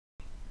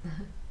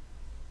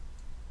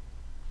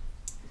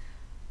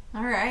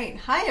All right.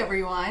 Hi,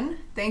 everyone.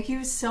 Thank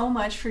you so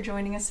much for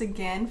joining us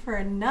again for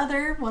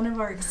another one of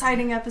our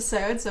exciting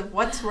episodes of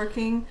What's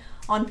Working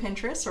on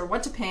Pinterest, or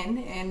What to Pin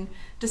in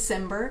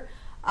December.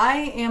 I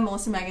am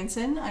Melissa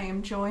Megginson. I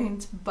am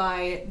joined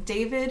by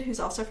David, who's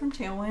also from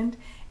Tailwind,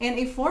 and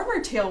a former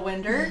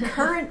Tailwinder,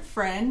 current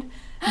friend,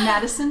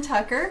 Madison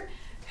Tucker,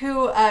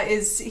 who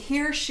is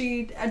here.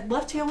 She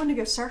left Tailwind to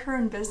go start her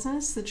own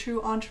business, the true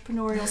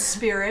entrepreneurial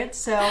spirit.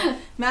 So,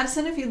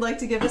 Madison, if you'd like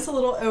to give us a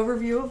little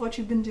overview of what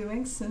you've been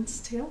doing since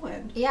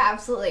Tailwind. Yeah,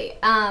 absolutely.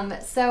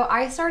 So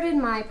I started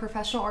my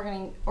professional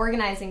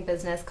organizing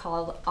business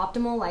called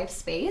Optimal Life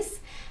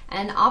Space.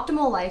 And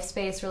Optimal Life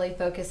Space really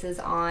focuses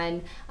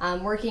on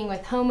working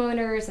with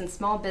homeowners and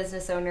small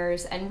business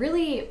owners and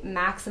really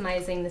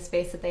maximizing the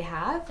space that they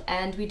have.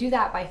 And we do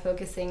that by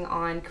focusing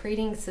on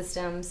creating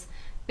systems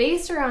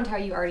based around how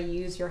you already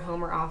use your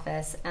home or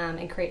office,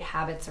 and create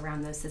habits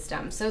around those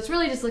systems. So it's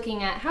really just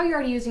looking at how you're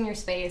already using your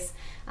space,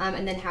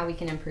 and then how we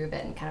can improve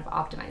it and kind of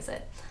optimize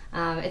it.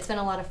 It's been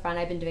a lot of fun.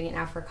 I've been doing it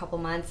now for a couple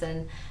months,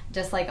 and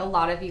just like a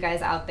lot of you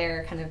guys out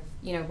there kind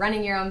of,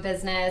 running your own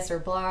business or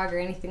blog or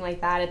anything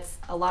like that, it's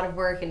a lot of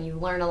work and you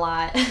learn a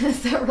lot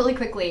so really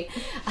quickly.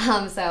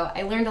 So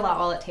I learned a lot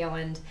while at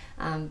Tailwind,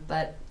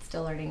 but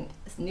still learning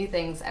new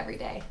things every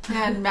day.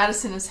 And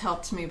Madison has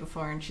helped me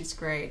before, and she's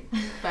great.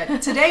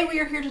 But today we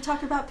are here to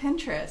talk about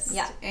Pinterest.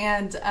 Yeah.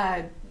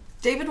 And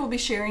David will be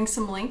sharing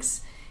some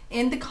links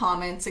in the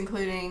comments,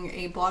 including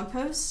a blog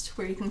post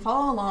where you can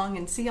follow along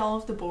and see all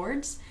of the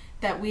boards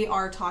that we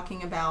are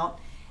talking about.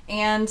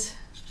 And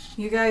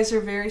you guys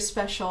are very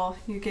special.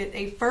 You get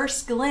a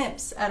first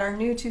glimpse at our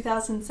new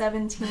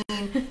 2017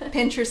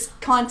 Pinterest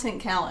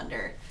content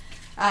calendar.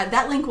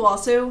 That link will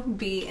also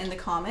be in the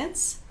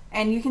comments,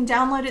 and you can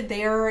download it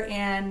there.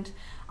 And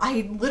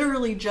I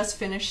literally just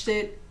finished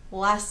it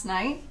last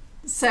night.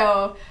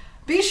 So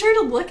be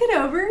sure to look it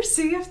over,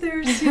 see if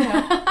there's,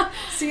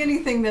 see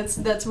anything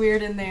that's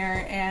weird in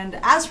there. And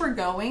as we're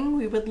going,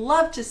 we would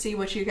love to see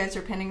what you guys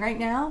are pinning right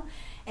now.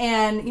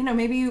 And,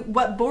 maybe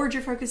what board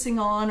you're focusing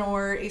on,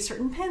 or a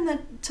certain pin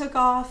that took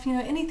off,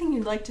 anything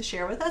you'd like to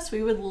share with us.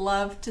 We would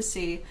love to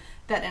see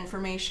that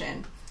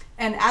information.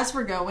 And as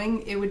we're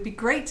going, it would be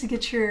great to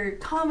get your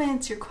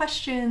comments, your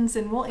questions,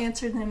 and we'll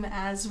answer them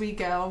as we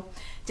go.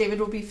 David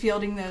will be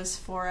fielding those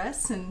for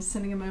us and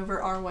sending them over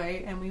our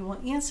way, and we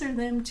will answer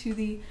them to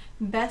the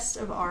best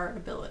of our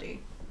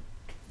ability.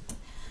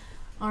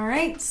 All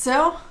right,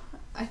 so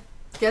I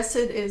guess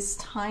it is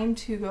time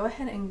to go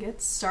ahead and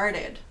get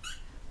started.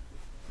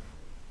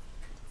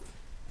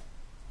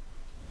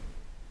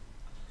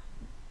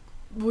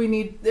 We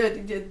need the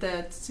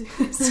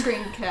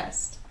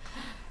screencast.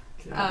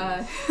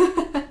 Yeah.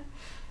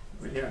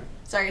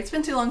 Sorry, it's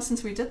been too long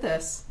since we did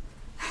this.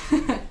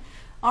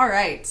 All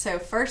right, so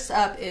first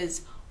up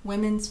is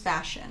women's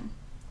fashion.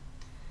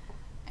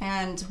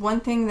 And one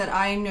thing that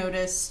I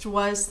noticed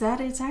was that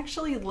it's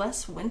actually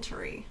less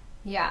wintry.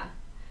 Yeah.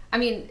 I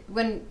mean,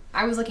 when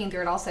I was looking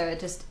through it also,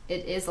 it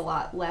is a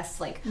lot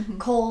less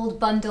cold,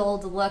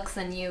 bundled looks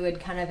than you would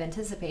kind of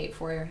anticipate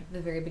for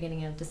the very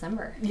beginning of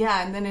December.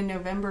 Yeah, and then in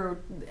November,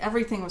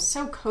 everything was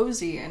so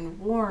cozy and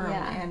warm,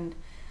 and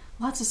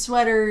lots of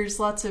sweaters,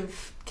 lots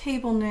of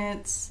cable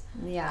knits,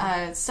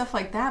 stuff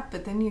like that.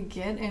 But then you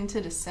get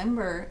into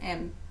December,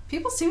 and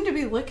people seem to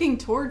be looking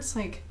towards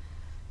tank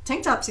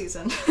top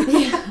season.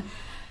 Yeah.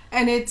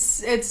 And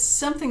it's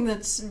something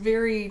that's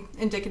very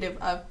indicative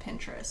of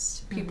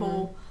Pinterest.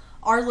 People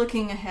are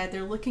looking ahead.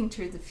 They're looking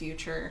to the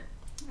future.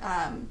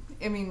 I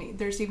mean,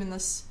 there's even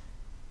this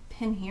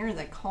pin here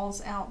that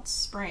calls out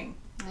spring.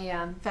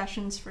 Yeah.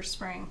 Fashions for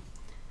spring.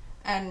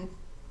 And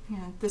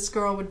this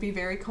girl would be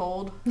very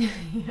cold.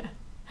 Yeah.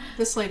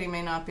 This lady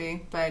may not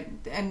be,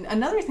 and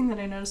another thing that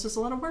I noticed was a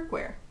lot of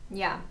workwear.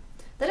 Yeah,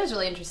 that is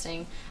really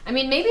interesting. I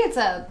mean, maybe it's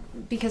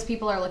because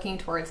people are looking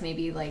towards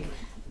maybe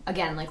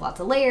again, lots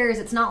of layers.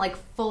 It's not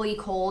fully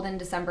cold in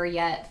December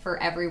yet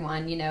for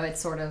everyone.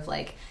 It's sort of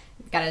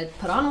you've got to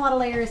put on a lot of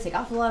layers, take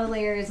off a lot of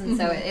layers, and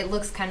so it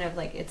looks kind of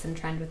like it's in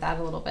trend with that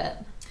a little bit.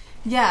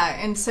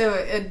 Yeah, and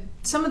so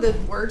some of the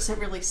words that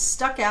really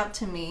stuck out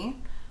to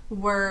me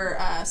were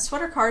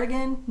sweater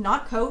cardigan,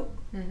 not coat,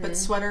 but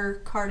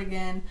sweater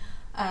cardigan,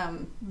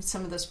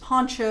 some of those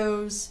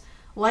ponchos,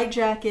 light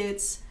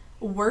jackets,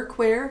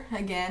 workwear,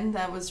 again,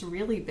 that was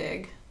really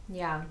big.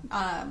 Yeah.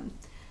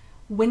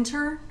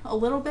 Winter a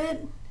little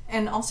bit,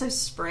 and also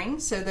spring.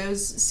 So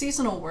those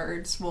seasonal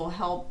words will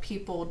help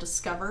people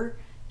discover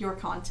your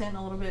content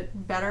a little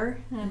bit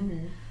better.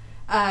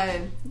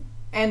 And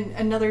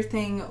another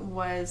thing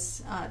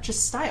was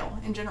just style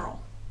in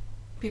general.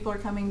 People are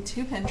coming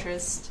to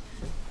Pinterest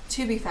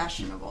to be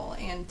fashionable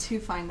and to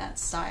find that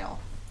style.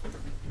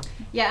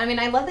 Yeah, I mean,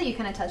 I love that you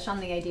kind of touched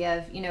on the idea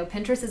of,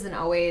 Pinterest isn't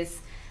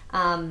always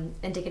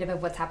indicative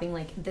of what's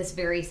happening this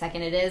very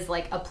second. It is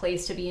a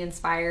place to be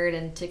inspired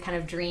and to kind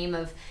of dream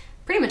of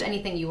pretty much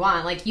anything you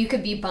want. You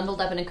could be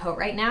bundled up in a coat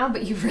right now,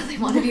 but you really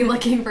want to be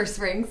looking for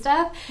spring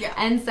stuff. Yeah.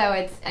 And so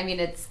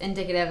it's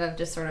indicative of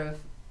just sort of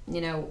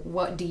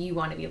what do you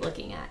want to be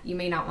looking at? People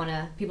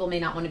may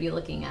not want to be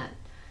looking at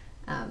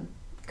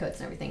coats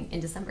and everything in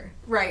December.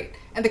 Right.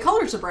 And the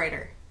colors are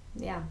brighter.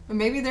 Yeah.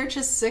 Maybe they're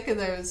just sick of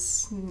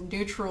those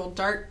neutral,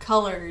 dark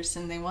colors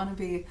and they want to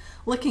be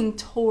looking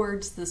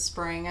towards the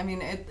spring. I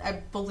mean, I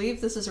believe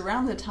this is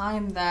around the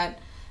time that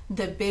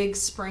the big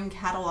spring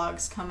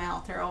catalogs come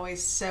out. They're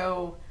always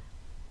so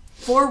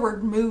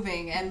forward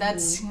moving, and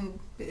that's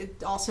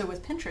also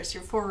with Pinterest.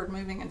 You're forward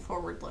moving and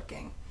forward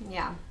looking.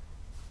 Yeah.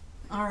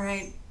 All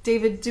right.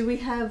 David, do we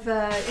have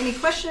any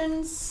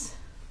questions?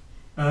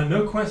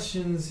 No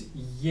questions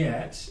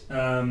yet.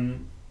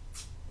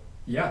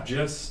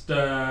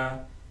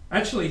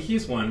 Actually,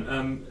 here's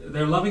one.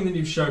 They're loving the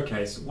new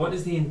showcase. What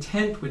is the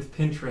intent with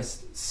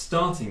Pinterest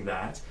starting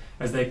that,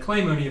 as they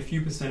claim only a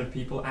few % of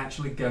people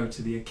actually go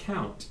to the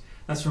account?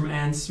 That's from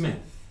Anne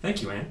Smith.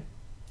 Thank you, Anne.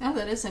 Oh,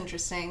 that is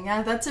interesting.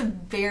 Yeah, that's a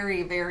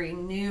very, very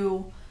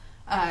new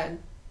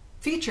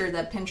feature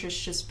that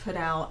Pinterest just put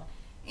out,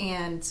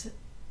 and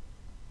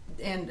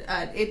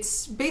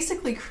it's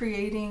basically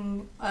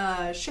creating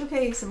a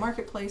showcase, a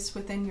marketplace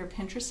within your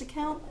Pinterest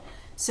account,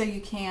 so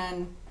you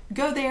can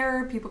go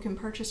there, people can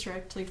purchase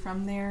directly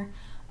from there.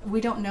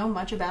 We don't know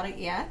much about it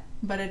yet,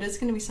 but it is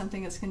going to be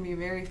something that's going to be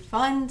very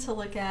fun to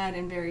look at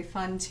and very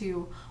fun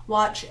to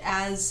watch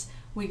as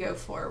we go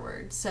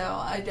forward.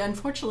 So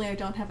unfortunately I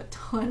don't have a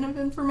ton of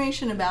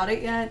information about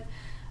it yet,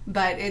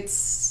 but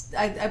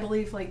I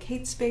believe like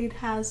Kate Spade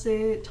has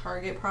it,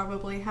 Target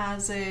probably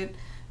has it,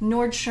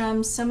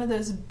 Nordstrom, some of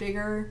those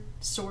bigger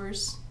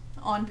stores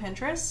on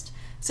Pinterest.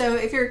 So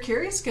if you're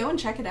curious, go and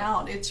check it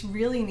out. It's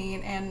really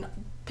neat, and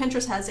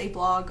Pinterest has a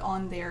blog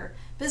on their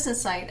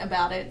business site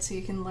about it, so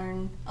you can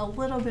learn a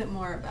little bit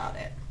more about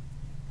it.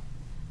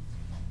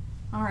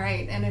 All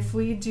right, and if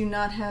we do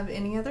not have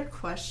any other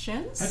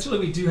questions... Actually,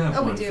 we do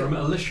have one from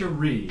Alicia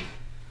Reed.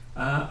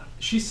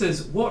 She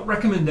says, what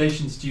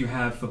recommendations do you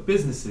have for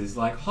businesses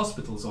like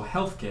hospitals or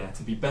healthcare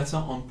to be better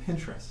on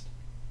Pinterest?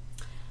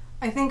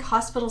 I think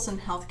hospitals and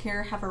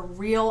healthcare have a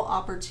real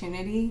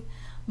opportunity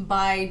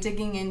by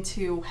digging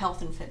into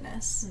health and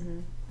fitness. Mm-hmm.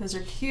 Those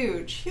are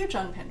huge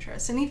on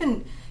Pinterest, and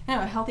even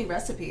healthy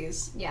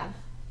recipes. Yeah,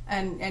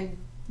 and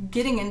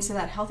getting into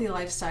that healthy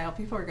lifestyle.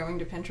 People are going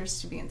to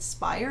Pinterest to be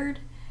inspired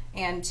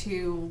and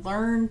to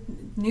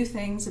learn new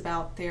things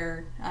about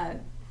their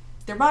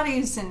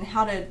bodies and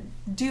how to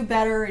do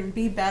better and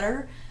be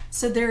better.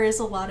 So there is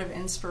a lot of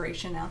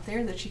inspiration out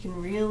there that you can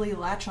really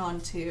latch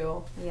on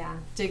to,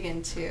 dig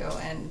into,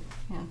 and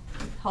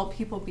help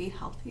people be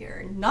healthier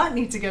and not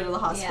need to go to the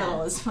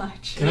hospital as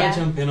much. Can I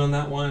jump in on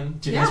that one?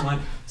 Do you guys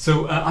mind?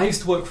 So I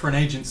used to work for an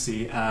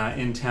agency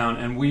in town,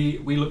 and we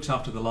looked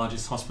after the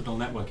largest hospital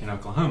network in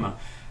Oklahoma.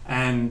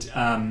 And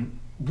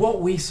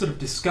what we sort of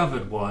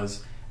discovered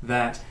was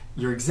that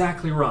you're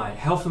exactly right.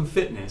 Health and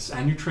fitness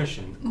and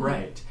nutrition,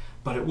 great,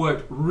 but it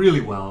worked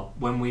really well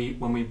when we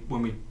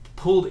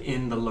pulled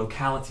in the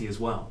locality as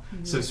well.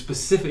 So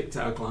specific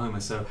to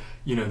Oklahoma. So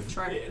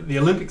the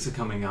Olympics are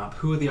coming up.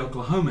 Who are the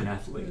Oklahoman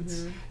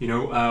athletes?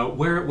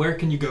 Where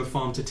can you go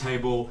farm to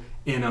table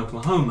in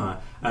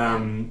Oklahoma?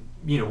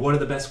 What are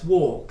the best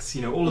walks?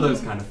 All of those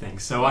kind of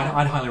things. So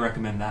I'd highly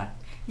recommend that.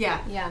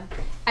 Yeah.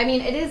 I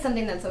mean, it is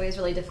something that's always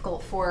really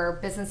difficult for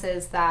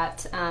businesses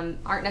that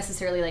aren't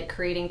necessarily like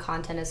creating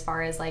content as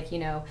far as like,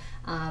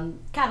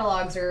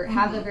 catalogs or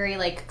have a very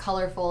like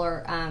colorful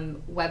or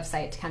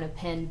website to kind of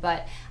pin.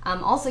 But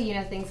also,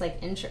 things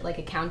like like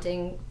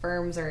accounting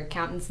firms or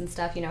accountants and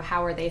stuff,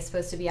 how are they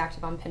supposed to be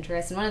active on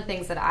Pinterest? And one of the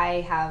things that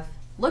I have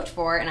looked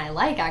for, and I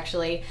like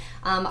actually,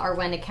 are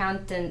when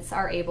accountants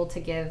are able to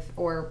give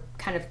or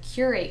kind of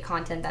curate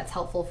content that's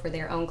helpful for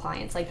their own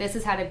clients. Like, this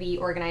is how to be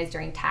organized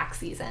during tax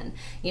season.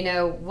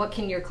 What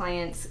can your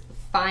clients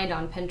find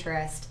on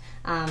Pinterest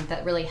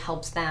that really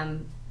helps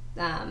them,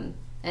 and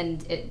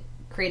it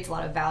creates a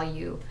lot of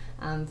value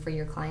for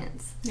your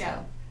clients.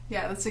 Yeah,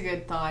 that's a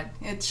good thought.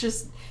 It's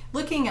just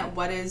looking at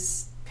what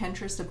is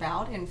Pinterest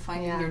about and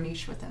finding your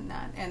niche within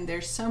that. And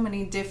there's so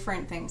many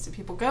different things that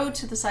people go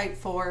to the site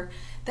for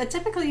that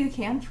typically you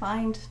can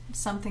find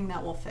something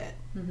that will fit.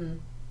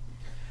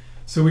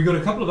 So we got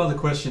a couple of other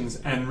questions,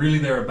 and really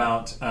they're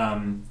about,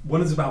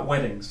 one is about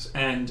weddings,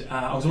 and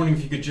I was wondering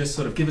if you could just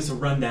sort of give us a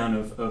rundown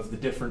of the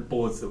different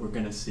boards that we're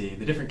going to see,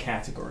 the different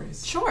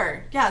categories.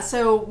 Sure,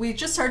 so we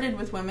just started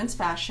with women's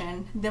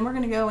fashion, then we're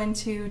going to go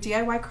into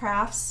DIY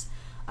crafts,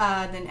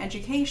 then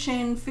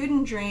education, food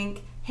and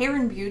drink, hair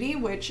and beauty,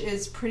 which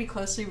is pretty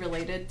closely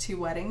related to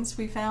weddings,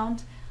 we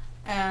found.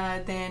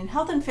 Then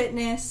health and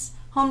fitness,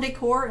 home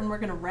decor, and we're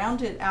going to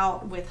round it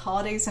out with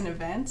holidays and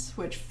events,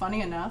 which,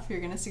 funny enough, you're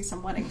going to see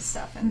some wedding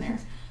stuff in there.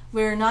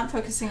 We're not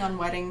focusing on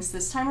weddings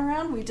this time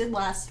around. We did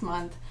last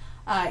month.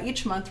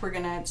 Each month we're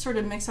going to sort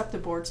of mix up the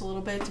boards a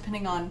little bit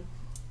depending on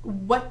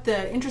what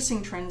the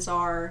interesting trends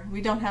are.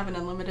 We don't have an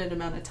unlimited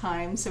amount of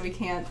time, so we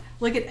can't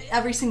look at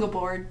every single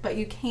board, but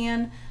you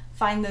can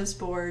find those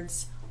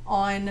boards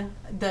on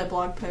the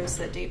blog post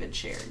that David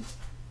shared.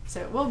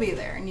 So it will be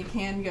there, and you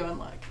can go and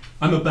look.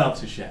 I'm about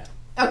to share.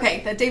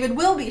 Okay, that David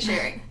will be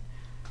sharing.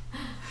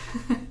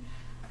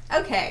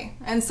 Okay,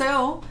 and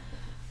so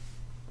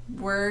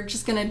we're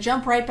just going to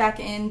jump right back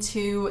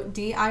into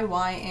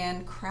DIY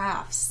and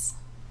crafts.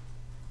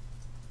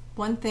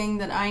 One thing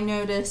that I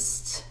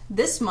noticed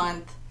this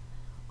month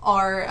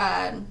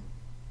are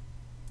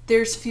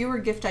there's fewer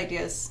gift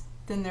ideas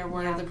than there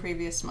were the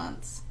previous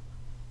months.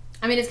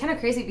 I mean, it's kind of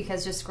crazy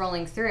because just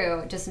scrolling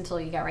through, just until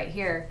you get right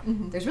here,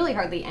 there's really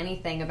hardly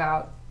anything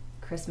about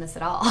Christmas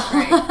at all.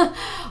 Right.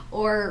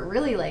 Or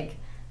really like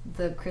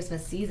the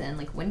Christmas season,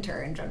 like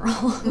winter in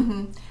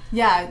general.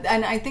 Yeah,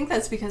 and I think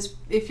that's because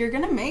if you're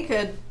going to make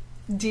a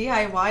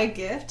DIY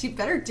gift, you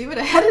better do it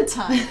ahead of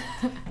time.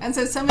 And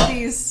so some of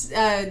these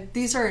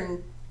are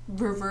in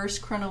reverse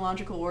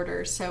chronological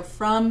order. So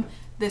from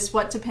this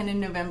What to Pin in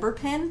November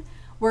pin,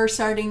 we're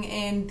starting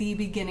in the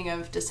beginning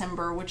of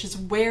December, which is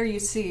where you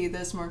see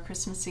those more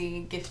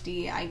Christmassy,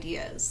 gifty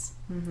ideas.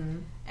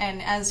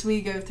 And as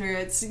we go through,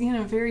 it's,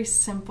 very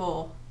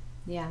simple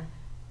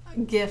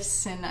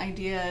gifts and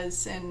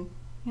ideas. And,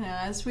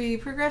 as we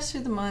progress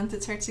through the month,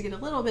 it starts to get a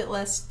little bit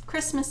less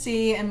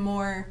Christmassy and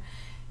more,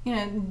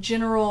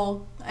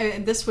 general.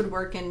 This would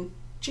work in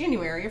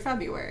January or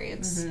February.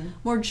 It's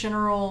more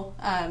general,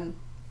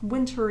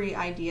 wintry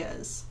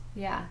ideas.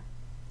 Yeah.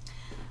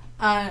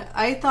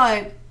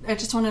 I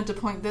just wanted to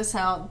point this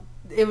out.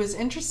 It was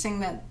interesting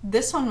that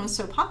this one was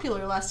so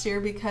popular last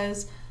year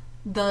because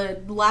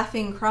the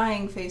laughing,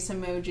 crying face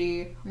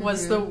emoji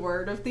was the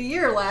word of the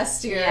year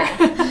last year.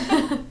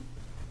 Yeah.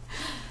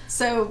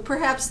 So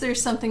perhaps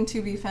there's something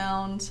to be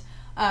found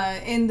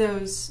in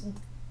those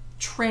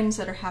trends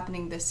that are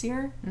happening this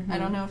year. I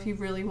don't know if you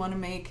really want to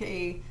make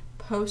a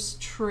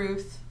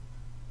post-truth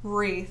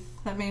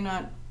wreath. That may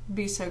not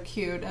be so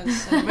cute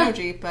as an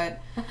emoji,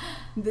 but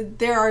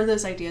there are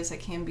those ideas that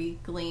can be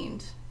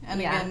gleaned. And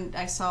again,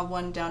 I saw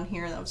one down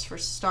here that was for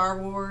Star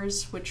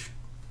Wars, which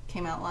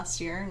came out last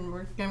year, and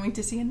we're going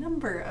to see a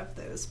number of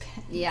those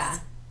pins. Yeah.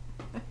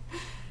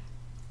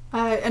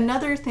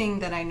 Another thing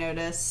that I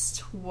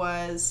noticed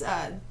was,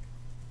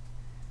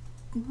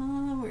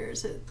 where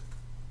is it?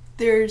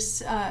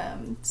 There's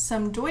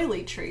some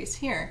doily trees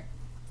here.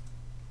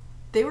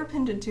 They were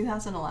pinned in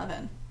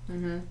 2011.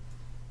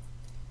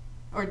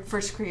 Or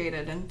first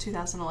created in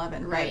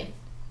 2011. Right.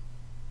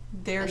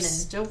 They're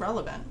still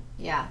relevant.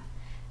 Yeah.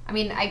 I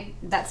mean,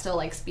 that still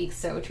like speaks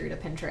so true to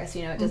Pinterest.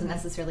 It doesn't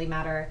necessarily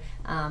matter.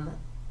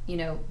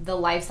 The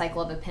life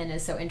cycle of a pin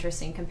is so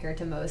interesting compared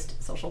to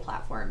most social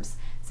platforms.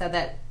 So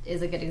that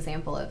is a good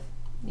example of,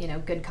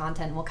 good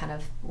content will kind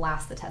of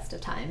last the test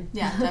of time.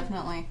 Yeah,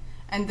 definitely.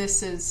 And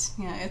this is,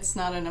 it's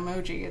not an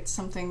emoji. It's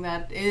something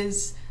that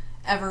is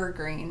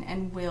evergreen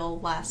and will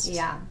last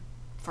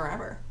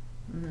forever.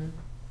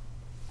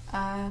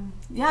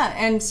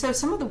 And so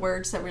some of the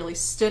words that really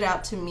stood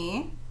out to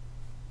me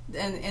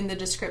in the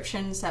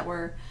descriptions that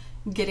were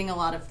getting a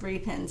lot of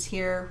repins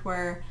here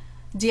were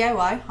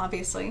DIY,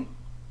 obviously,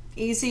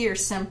 easy or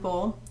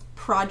simple,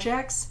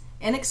 projects,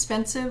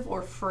 inexpensive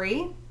or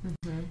free,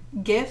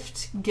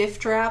 gift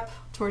wrap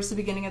towards the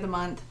beginning of the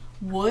month,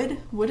 wood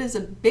is a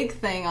big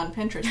thing on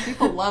Pinterest.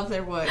 People love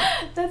their wood.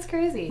 That's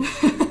crazy.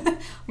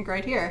 Like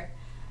right here.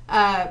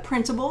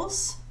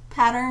 Printables,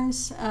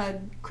 patterns,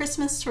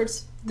 Christmas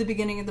towards the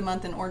beginning of the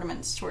month, and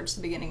ornaments towards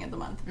the beginning of the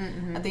month.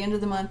 At the end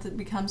of the month, it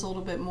becomes a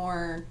little bit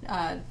more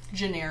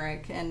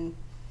generic, and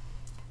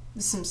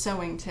some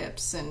sewing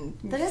tips and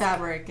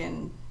fabric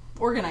and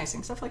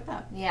organizing, stuff like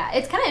that. Yeah,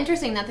 it's kind of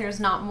interesting that there's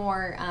not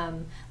more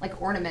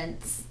like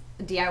ornaments,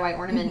 DIY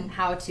ornament,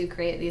 how to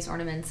create these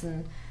ornaments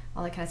and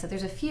all that kind of stuff.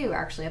 There's a few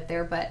actually up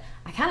there, but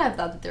I kind of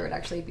thought that there would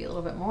actually be a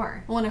little bit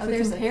more. Well, and if we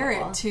compare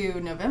it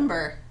to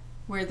November,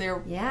 where there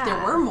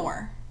were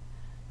more.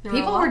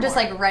 People were just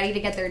like ready to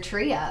get their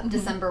tree up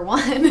December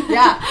 1.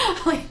 Yeah.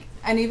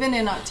 And even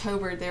in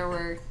October there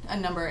were a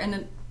number.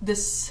 And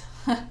this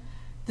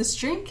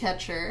dream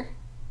catcher,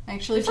 I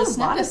actually just noticed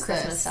a lot of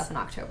Christmas stuff in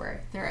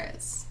October. There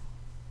is.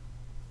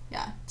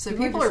 Yeah. So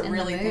people are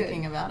really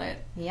thinking about it.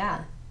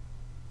 Yeah.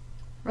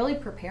 Really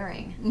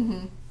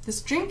preparing.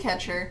 This dream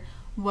catcher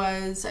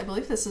was, I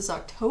believe this is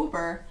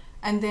October,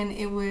 and then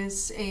it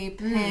was a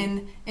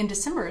pin in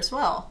December as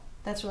well.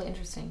 That's really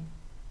interesting.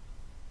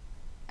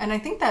 And I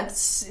think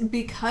that's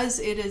because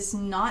it is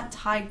not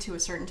tied to a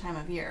certain time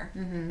of year.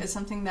 It's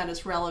something that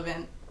is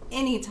relevant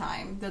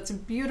anytime. That's a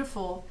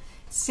beautiful,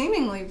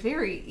 seemingly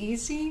very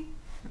easy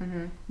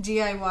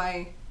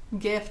DIY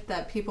gift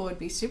that people would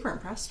be super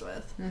impressed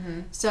with.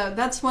 So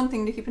that's one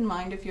thing to keep in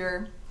mind if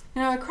you're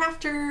a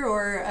crafter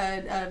or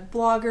a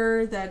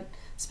blogger that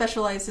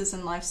specializes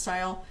in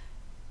lifestyle.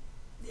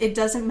 It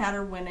doesn't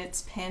matter when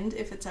it's pinned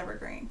if it's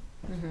evergreen.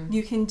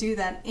 You can do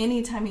that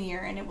any time of year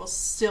and it will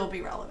still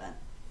be relevant.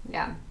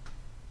 Yeah.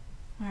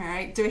 All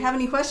right. Do we have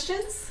any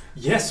questions?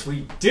 Yes,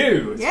 we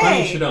do. It's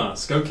funny you should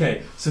ask.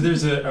 Okay. So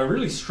there's a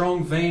really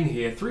strong vein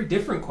here. 3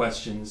 different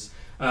questions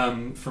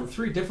from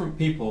 3 different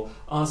people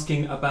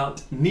asking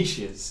about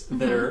niches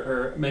that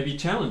are maybe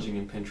challenging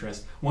in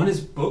Pinterest. One is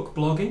book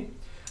blogging.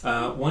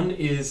 One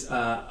is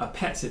a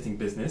pet sitting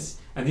business.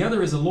 And the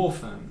other is a law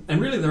firm.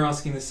 And really they're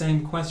asking the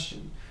same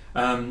question,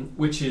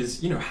 which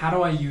is, how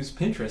do I use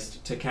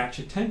Pinterest to catch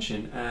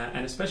attention,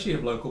 and especially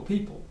of local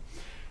people?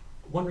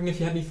 wondering if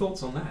you had any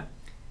thoughts on that.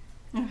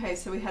 Okay,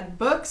 so we had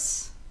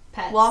books,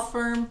 Pets. law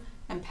firm,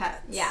 and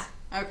pets. Yeah.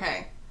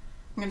 Okay.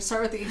 I'm going to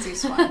start with the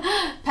easiest one.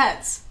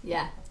 Pets.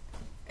 Yeah.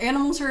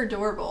 Animals are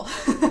adorable.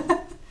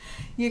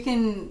 You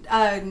can,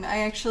 I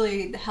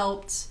actually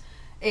helped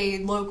a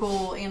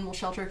local animal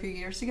shelter a few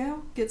years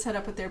ago get set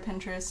up with their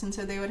Pinterest, and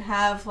so they would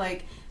have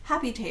like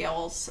happy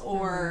tales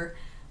or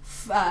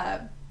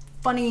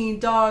funny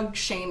dog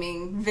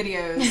shaming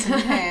videos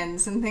and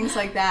pins and things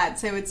like that.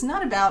 So it's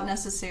not about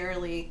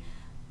necessarily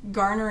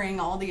garnering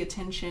all the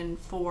attention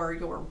for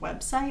your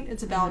website.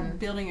 It's about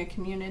building a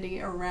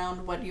community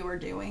around what you are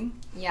doing.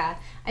 Yeah,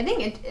 I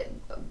think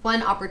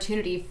one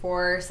opportunity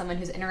for someone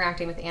who's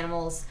interacting with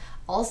animals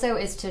also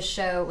is to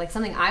show, like,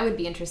 something I would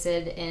be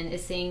interested in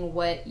is seeing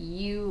what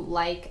you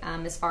like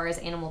as far as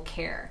animal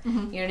care. You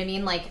know what I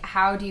mean? Like,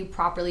 how do you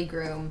properly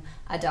groom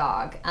a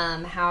dog?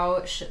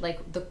 How should,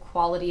 like, the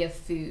quality of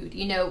food,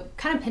 you know,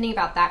 kind of pinning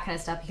about that kind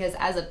of stuff, because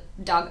as a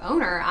dog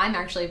owner, I'm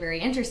actually very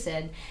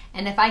interested.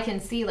 And if I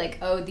can see, like,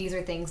 oh, these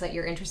are things that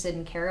you're interested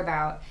and care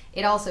about,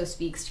 it also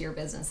speaks to your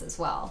business as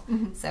well.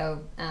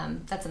 So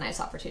that's a nice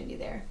opportunity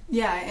there.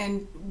 Yeah,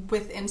 and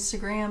with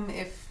Instagram,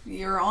 if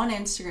you're on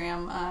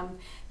Instagram,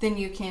 then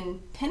you can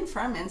pin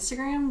from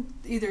Instagram,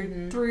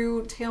 either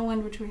through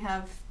Tailwind, which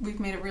we've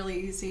made it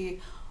really easy,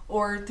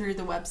 or through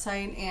the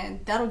website, and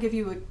that'll give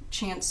you a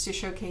chance to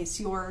showcase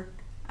your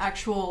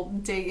actual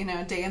day in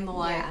the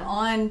life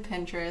on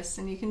Pinterest,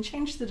 and you can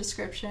change the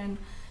description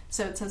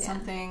so it says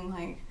something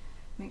like,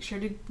 make sure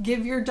to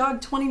give your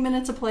dog 20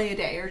 minutes of play a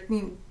day, or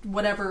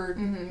whatever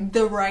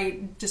the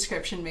right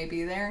description may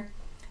be there.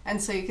 And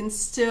so you can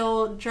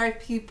still drive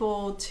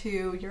people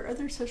to your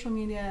other social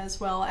media as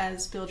well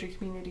as build your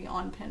community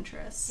on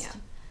Pinterest. Yeah.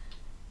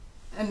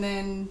 And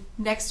then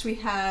next we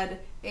had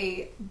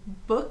a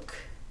book.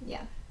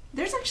 Yeah.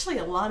 There's actually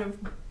a lot of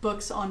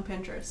books on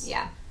Pinterest.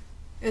 Yeah.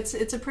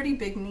 It's a pretty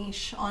big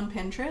niche on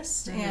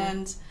Pinterest.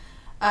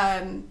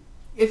 And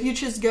if you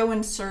just go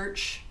and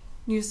search,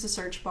 use the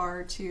search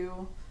bar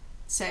to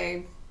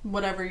say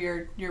whatever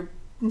you're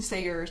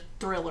a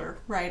thriller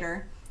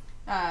writer.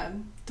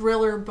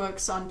 Thriller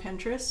books on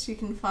Pinterest. You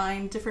can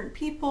find different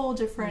people,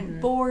 different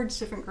boards,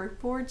 different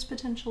group boards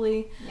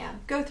potentially. Yeah.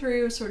 Go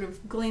through, sort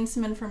of glean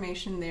some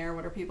information there.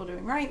 What are people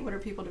doing right? What are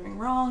people doing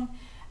wrong?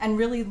 And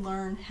really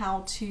learn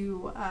how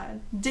to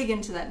dig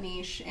into that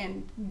niche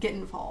and get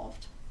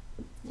involved.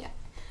 Yeah.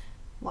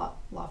 Law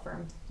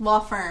firm. Law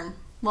firm.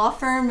 Law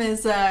firm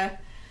is a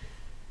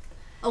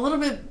little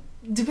bit,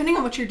 depending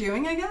on what you're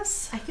doing, I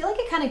guess. I feel like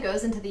it kind of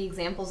goes into the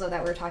examples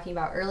that we were talking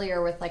about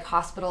earlier with like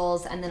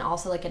hospitals, and then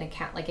also like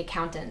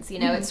accountants. You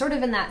know, it's sort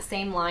of in that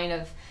same line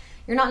of,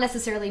 you're not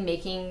necessarily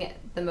making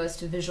the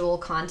most visual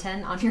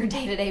content on your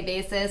day-to-day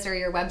basis, or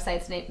your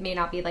websites may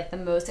not be like the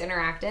most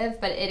interactive,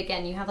 but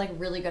again, you have like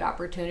really good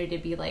opportunity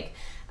to be like,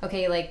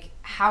 okay, like,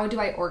 how do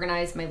I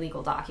organize my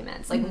legal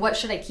documents? Like, what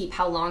should I keep?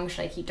 How long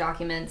should I keep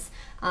documents?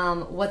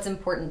 What's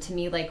important to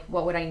me? Like,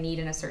 what would I need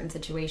in a certain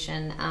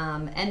situation?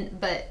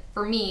 But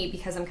for me,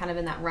 because I'm kind of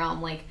in that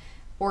realm, like,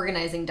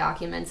 organizing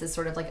documents is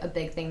sort of like a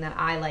big thing that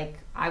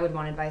I would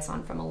want advice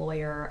on from a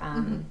lawyer,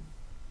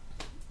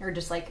 or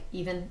just like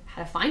even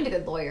how to find a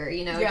good lawyer,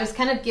 you know, just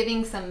kind of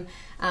giving some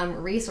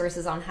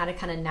resources on how to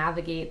kind of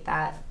navigate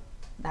that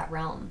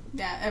realm.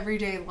 Yeah,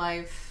 everyday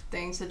life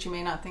things that you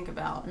may not think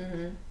about.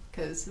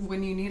 Because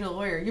when you need a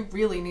lawyer, you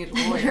really need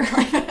a lawyer.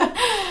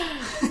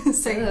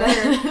 So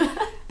you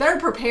better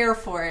prepare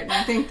for it. And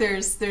I think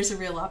there's a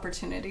real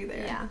opportunity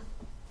there. Yeah.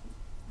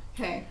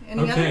 Okay.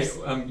 Any others?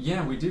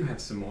 Yeah, we do have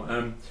some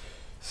more.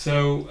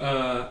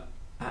 So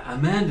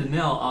Amanda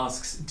Nell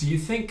asks, do you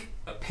think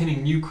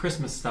pinning new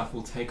Christmas stuff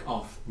will take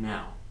off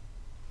now?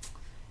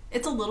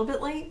 It's a little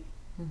bit late.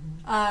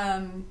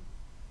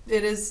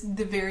 It is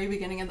the very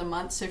beginning of the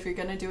month, so if you're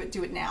going to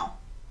do it now.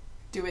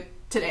 Do it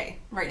today,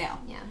 right now.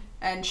 Yeah.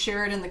 And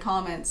share it in the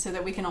comments so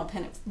that we can all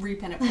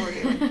repin it for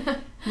you and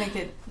make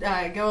it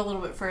go a little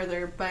bit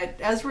further.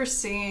 But as we're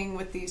seeing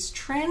with these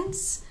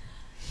trends,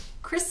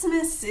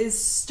 Christmas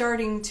is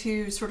starting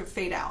to sort of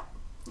fade out.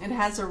 It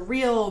has a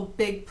real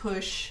big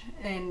push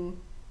in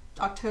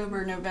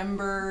October,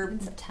 November,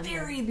 September.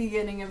 Very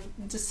beginning of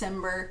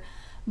December.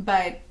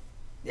 But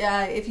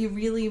if you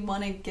really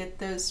want to get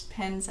those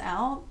pins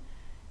out,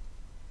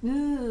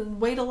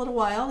 wait a little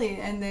while,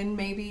 and then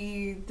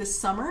maybe this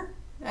summer,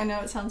 I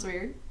know it sounds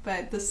weird,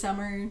 but this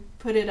summer,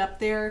 put it up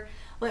there,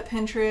 let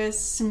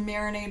Pinterest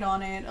marinate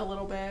on it a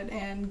little bit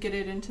and get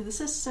it into the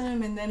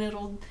system, and then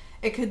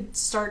it could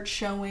start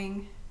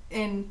showing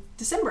in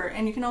December.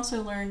 And you can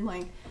also learn,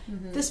 like,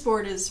 this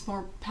board is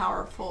more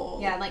powerful.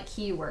 Yeah, like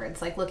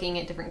keywords, like looking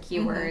at different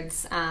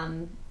keywords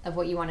of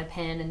what you want to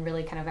pin, and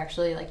really kind of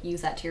actually like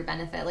use that to your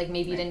benefit. Like,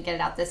 maybe you didn't get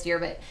it out this year,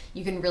 but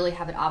you can really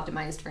have it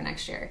optimized for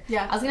next year.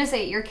 Yeah. I was going to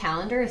say, your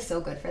calendar is so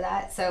good for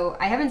that. So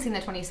I haven't seen the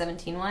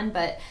 2017 one,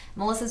 but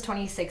Melissa's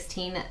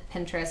 2016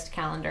 Pinterest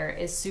calendar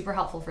is super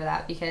helpful for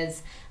that,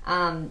 because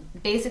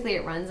basically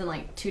it runs in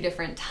like two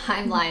different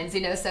timelines,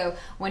 you know, so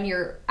when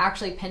you're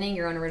actually pinning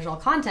your own original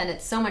content,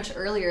 it's so much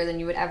earlier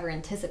than you would ever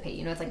anticipate.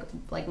 You know, it's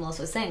like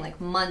Melissa was saying,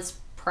 like months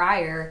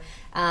prior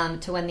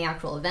to when the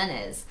actual event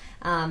is.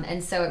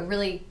 And so it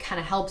really kind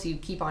of helps you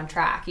keep on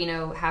track, you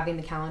know, having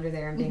the calendar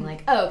there and being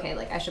like, oh, okay,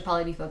 like I should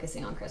probably be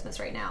focusing on Christmas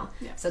right now.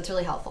 Yeah. So it's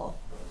really helpful.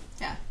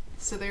 Yeah.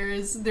 So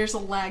there's a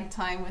lag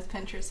time with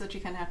Pinterest that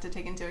you kind of have to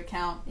take into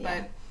account.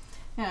 Yeah. But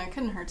yeah, it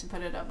couldn't hurt to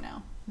put it up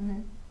now.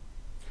 Mm-hmm.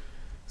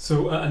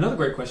 So another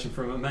great question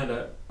from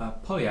Amanda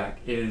Polyak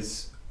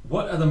is,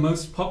 what are the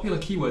most popular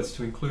keywords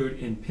to include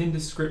in pin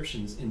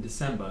descriptions in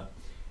December?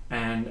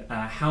 And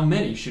how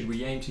many should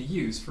we aim to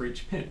use for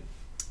each pin?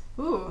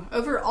 Ooh,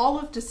 over all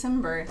of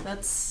December,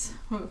 that's...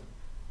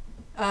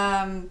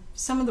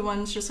 some of the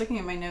ones, just looking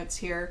at my notes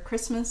here,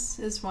 Christmas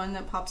is one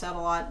that pops out a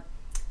lot.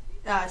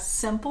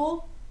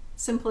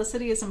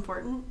 Simplicity is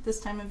important this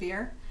time of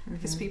year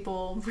because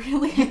people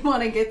really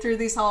want to get through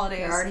these holidays.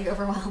 They're already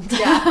overwhelmed.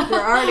 Yeah,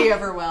 they're already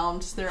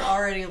overwhelmed. They're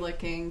already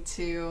looking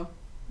to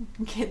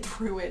get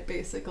through it,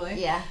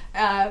 basically. Yeah.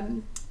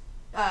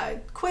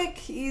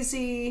 Quick,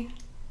 easy,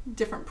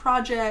 different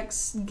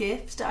projects,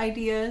 gift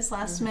ideas,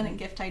 last-minute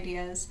gift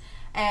ideas.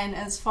 And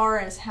as far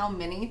as how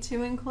many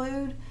to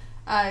include,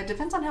 it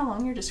depends on how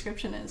long your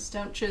description is.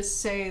 Don't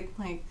just say,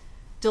 like,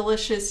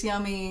 delicious,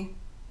 yummy,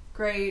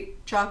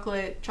 great,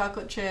 chocolate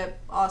chip,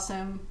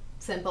 awesome,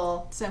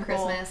 Simple.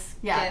 Christmas.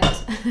 Yeah.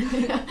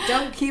 Gift.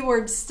 Don't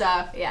keyword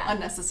stuff Yeah.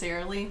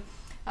 unnecessarily.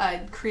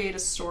 Create a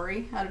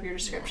story out of your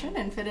description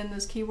and fit in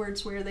those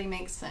keywords where they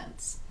make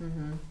sense.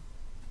 Mm-hmm.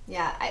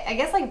 Yeah, I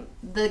guess like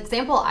the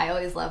example I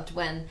always loved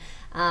when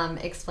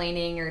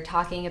explaining or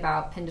talking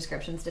about pin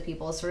descriptions to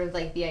people is sort of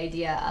like the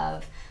idea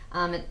of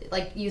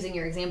like using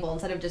your example,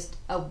 instead of just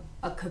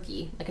a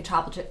cookie, like a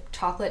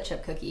chocolate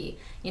chip cookie,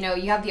 you know,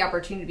 you have the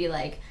opportunity to be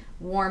like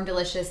warm,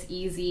 delicious,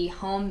 easy,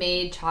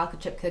 homemade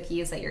chocolate chip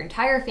cookies that your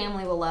entire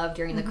family will love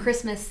during the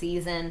Christmas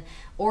season,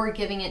 or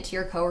giving it to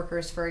your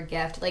coworkers for a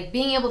gift. Like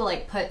being able to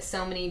like put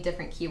so many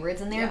different keywords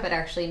in there, but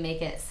actually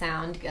make it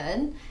sound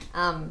good.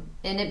 And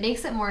it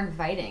makes it more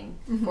inviting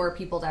for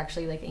people to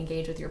actually like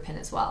engage with your pin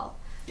as well.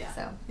 Yeah.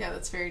 So. Yeah,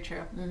 that's very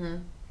true. Mm-hmm.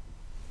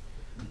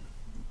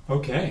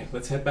 Okay,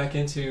 let's head back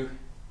into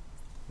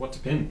what to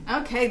pin.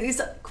 Okay, these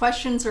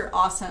questions are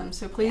awesome,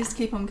 so please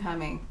keep them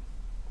coming.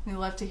 We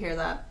love to hear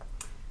that.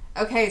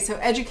 Okay, so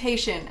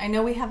education. I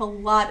know we have a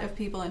lot of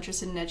people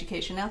interested in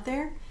education out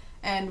there,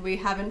 and we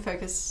haven't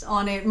focused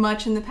on it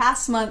much in the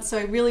past month, so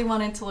I really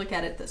wanted to look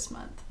at it this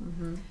month.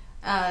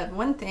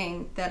 One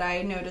thing that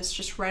I noticed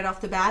just right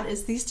off the bat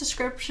is these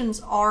descriptions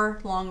are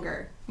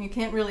longer. You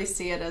can't really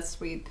see it as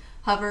we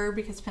hover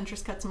because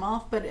Pinterest cuts them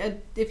off, but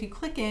if you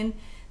click in,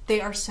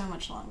 they are so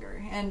much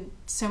longer and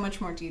so much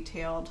more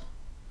detailed.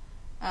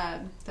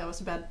 That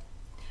was a bad...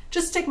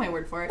 Just take my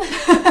word for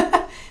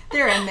it.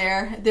 They're in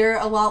there. They're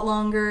a lot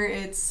longer.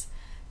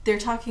 They're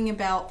talking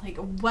about like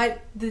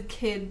what the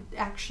kid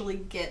actually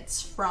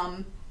gets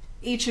from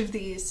each of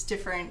these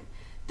different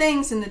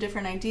things and the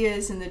different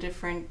ideas and the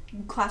different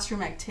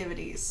classroom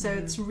activities. So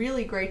it's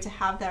really great to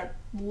have that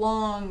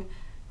long,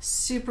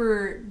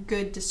 super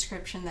good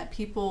description that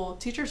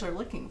teachers are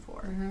looking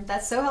for.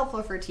 That's so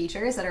helpful for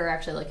teachers that are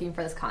actually looking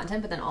for this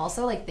content, but then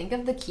also like think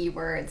of the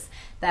keywords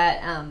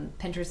that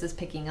Pinterest is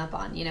picking up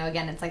on. You know,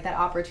 again, it's like that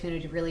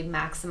opportunity to really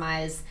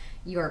maximize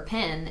your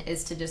pin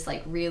is to just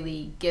like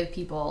really give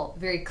people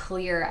very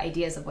clear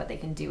ideas of what they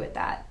can do with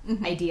that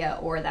idea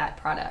or that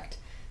product.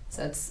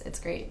 So it's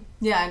great.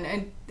 Yeah,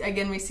 and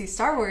again, we see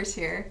Star Wars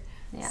here.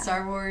 Yeah.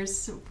 Star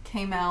Wars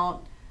came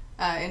out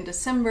in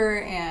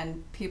December,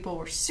 and people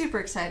were super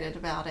excited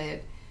about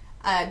it.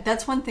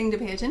 That's one thing to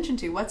pay attention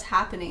to. What's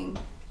happening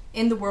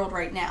in the world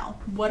right now?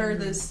 What are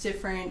those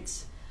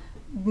different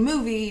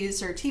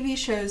movies or TV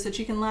shows that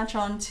you can latch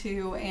on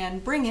to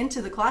and bring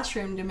into the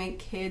classroom to make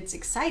kids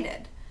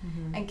excited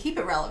and keep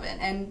it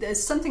relevant? And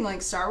something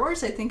like Star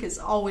Wars, I think, is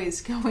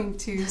always going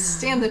to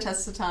stand the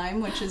test of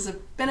time, which is a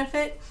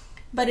benefit,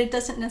 but it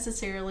doesn't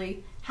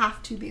necessarily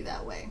have to be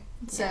that way.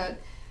 So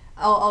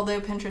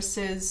although Pinterest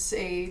is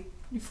a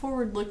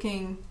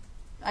forward-looking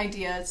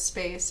idea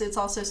space, it's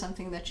also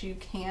something that you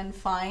can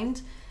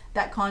find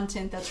that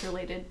content that's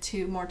related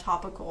to more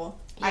topical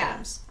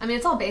items. I mean,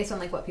 it's all based on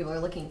like what people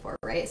are looking for,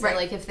 right? So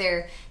like if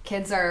their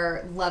kids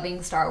are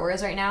loving Star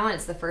Wars right now and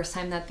it's the first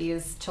time that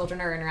these children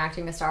are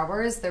interacting with Star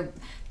Wars, their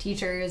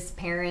teachers,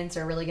 parents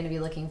are really going to be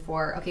looking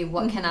for, okay,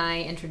 what can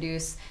I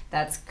introduce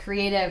that's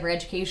creative or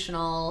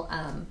educational,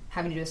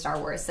 having to do with Star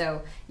Wars.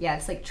 So yeah,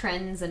 it's like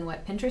trends and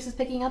what Pinterest is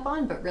picking up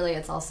on, but really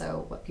it's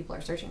also what people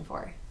are searching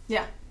for.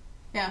 Yeah.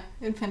 Yeah,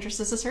 and Pinterest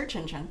is a search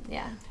engine.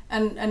 Yeah.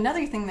 And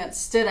another thing that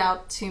stood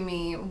out to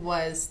me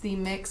was the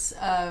mix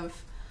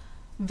of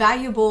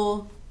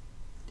valuable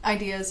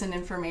ideas and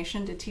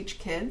information to teach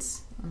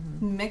kids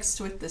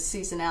mixed with the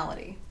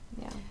seasonality.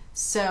 Yeah.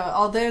 So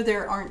although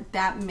there aren't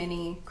that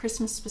many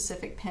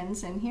Christmas-specific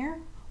pins in here,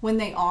 when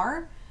they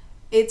are,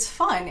 it's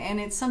fun and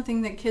it's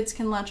something that kids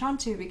can latch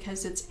onto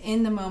because it's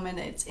in the moment,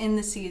 it's in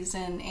the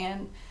season,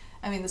 and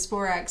I mean the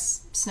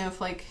Sporax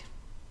snowflake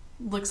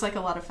looks like a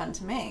lot of fun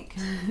to make.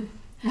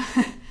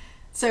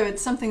 So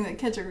it's something that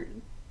kids are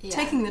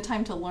taking the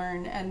time to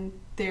learn, and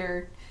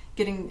they're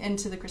getting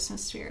into the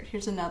Christmas spirit.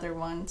 Here's another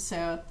one.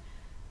 So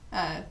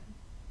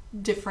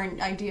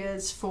different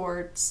ideas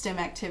for STEM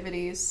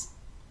activities,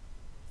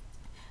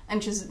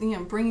 and just,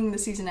 bringing the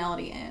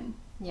seasonality in.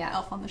 Yeah.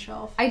 Elf on the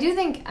Shelf. I do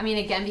think, I mean,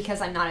 again,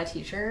 because I'm not a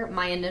teacher,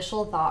 my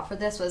initial thought for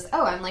this was,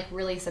 oh, I'm like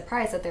really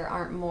surprised that there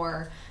aren't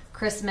more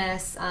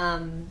Christmas,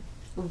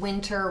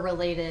 winter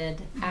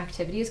related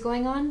activities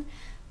going on.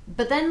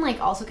 But then,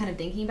 like, also kind of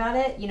thinking about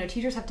it,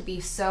 teachers have to be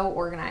so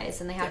organized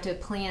and they have to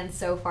plan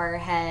so far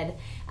ahead.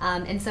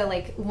 And so,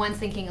 like, once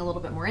thinking a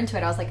little bit more into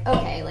it, I was like,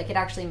 okay, like, it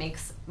actually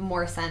makes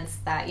more sense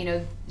that,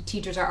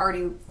 teachers are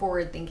already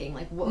forward thinking,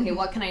 like, okay,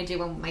 what can I do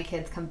when my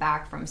kids come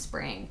back from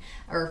spring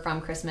or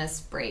from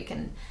Christmas break?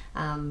 And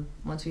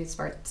once we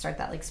start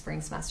that, like, spring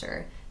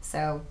semester.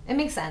 So it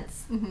makes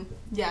sense. Mm-hmm.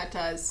 Yeah, it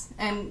does.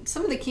 And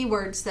some of the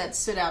keywords that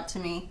stood out to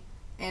me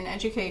in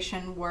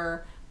education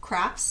were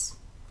crafts,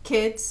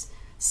 kids,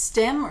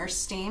 STEM or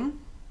STEAM,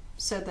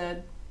 so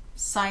the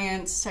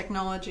science,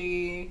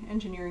 technology,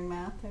 engineering,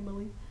 math, I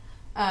believe.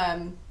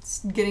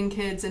 Getting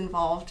kids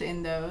involved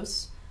in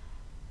those.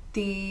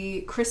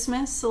 The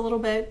Christmas, a little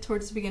bit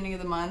towards the beginning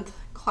of the month.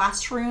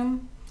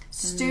 Classroom,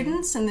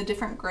 students in the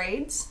different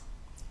grades.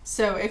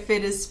 So if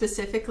it is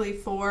specifically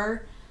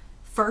for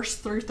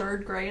first through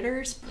third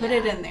graders, put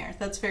it in there.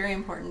 That's very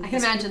important. I can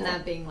imagine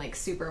that being like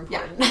super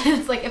important. Yeah.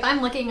 It's like if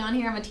I'm looking on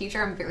here, I'm a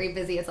teacher, I'm very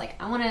busy. It's like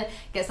I want to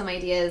get some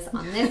ideas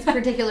on this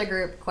particular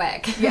group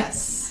quick.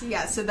 Yes.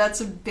 Yeah, so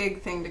that's a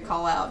big thing to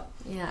call out.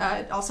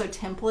 Yeah. Also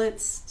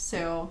templates.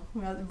 So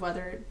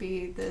whether it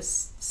be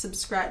this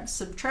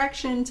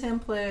subtraction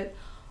template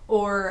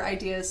or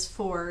ideas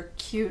for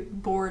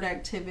cute board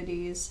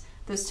activities,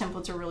 those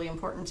templates are really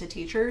important to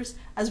teachers,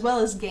 as well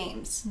as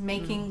games.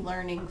 Making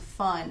learning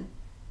fun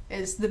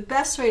is the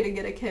best way to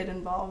get a kid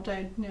involved.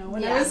 I know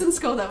when I was in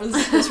school, those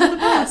were the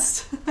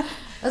best.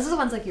 Those are the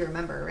ones like you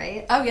remember,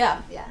 right? Oh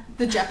yeah, yeah.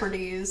 The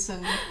Jeopardies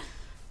and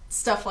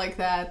stuff like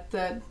that.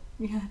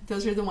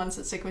 Those are the ones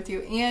that stick with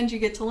you, and you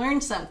get to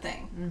learn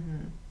something.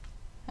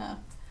 Mm-hmm.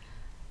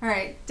 All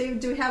right,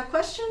 Dave, do we have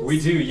questions? We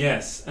do,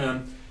 yes.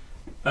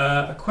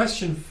 A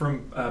question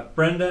from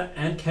Brenda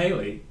and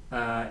Kaylee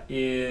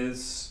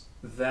is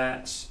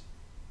that.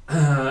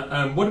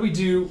 What do we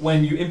do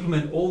when you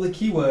implement all the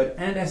keyword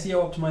and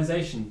SEO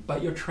optimization,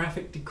 but your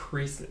traffic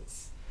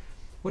decreases?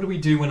 What do we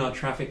do when our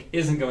traffic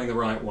isn't going the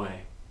right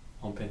way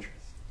on Pinterest?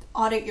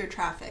 Audit your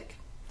traffic.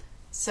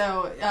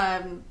 So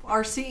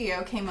our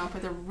CEO came up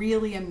with a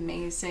really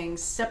amazing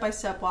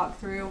step-by-step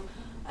walkthrough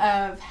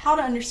of how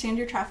to understand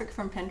your traffic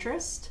from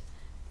Pinterest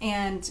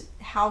and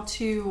how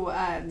to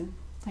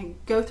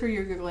go through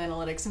your Google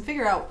Analytics and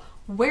figure out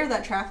where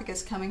that traffic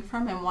is coming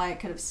from and why it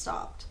could have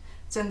stopped.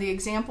 So in the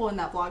example in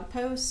that blog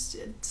post,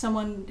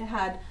 someone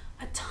had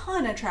a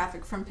ton of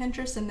traffic from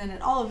Pinterest and then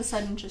it all of a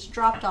sudden just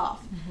dropped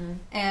off. Mm-hmm.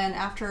 And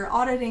after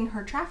auditing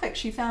her traffic,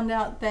 she found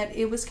out that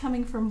it was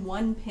coming from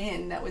one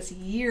pin that was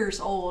years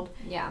old.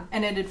 Yeah.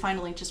 And it had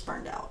finally just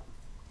burned out.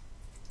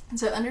 And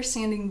so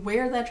understanding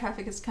where that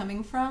traffic is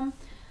coming from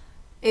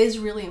is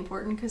really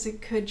important because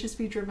it could just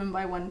be driven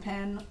by one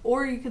pin,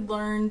 or you could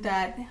learn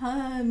that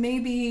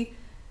maybe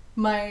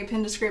my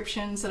pin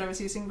descriptions that I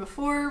was using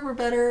before were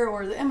better,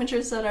 or the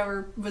images that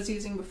I was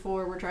using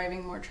before were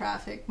driving more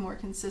traffic more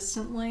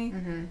consistently.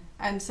 Mm-hmm.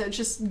 And so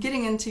just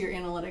getting into your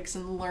analytics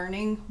and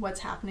learning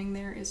what's happening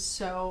there is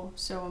so,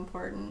 so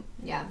important.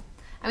 Yeah.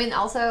 I mean,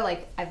 also,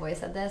 like, I've always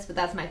said this, but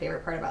that's my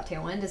favorite part about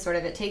Tailwind is sort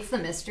of it takes the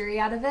mystery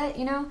out of it,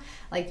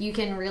 Like, you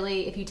can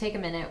really, if you take a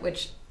minute,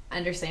 which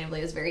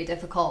understandably is very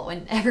difficult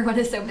when everyone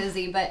is so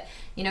busy, but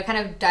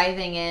kind of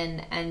diving in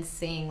and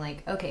seeing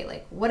like, okay,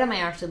 like what am I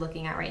actually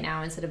looking at right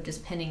now instead of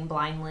just pinning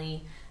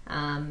blindly,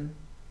 and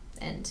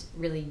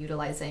really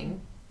utilizing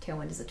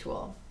Tailwind as a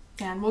tool.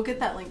 Yeah, and we'll get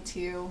that link to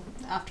you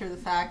after the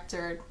fact,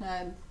 or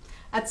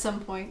at some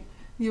point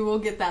you will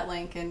get that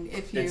link. And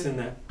if you, it's in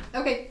there.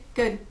 Okay,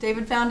 good.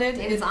 David found it.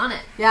 David's on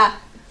it. Yeah,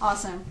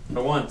 awesome.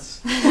 For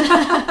once.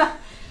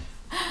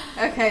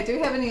 Okay, do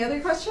we have any other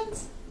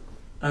questions?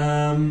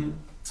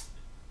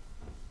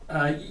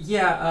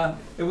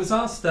 It was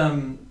asked,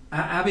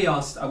 Abby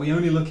asked, are we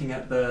only looking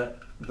at the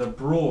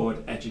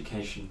broad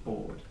education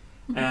board?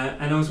 Mm-hmm.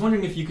 And I was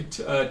wondering if you could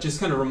just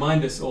kind of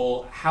remind us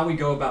all how we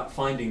go about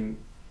finding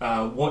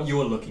what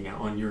you're looking at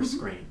on your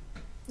screen.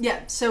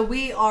 Yeah, so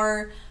we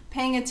are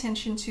paying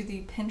attention to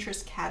the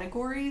Pinterest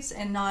categories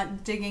and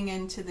not digging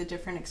into the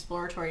different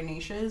exploratory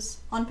niches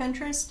on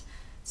Pinterest.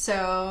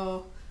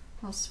 So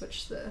I'll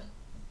switch the...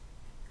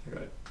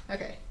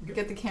 Okay,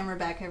 get the camera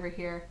back over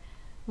here.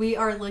 We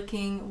are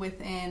looking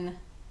within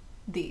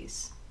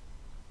these.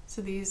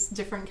 So these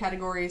different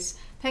categories,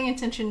 paying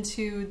attention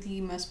to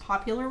the most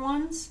popular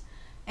ones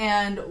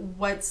and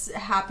what's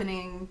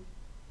happening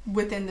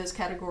within those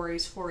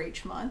categories for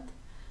each month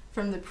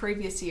from the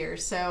previous year.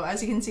 So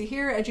as you can see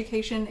here,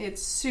 education,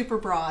 it's super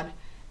broad.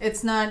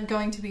 It's not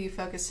going to be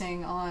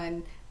focusing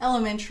on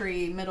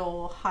elementary,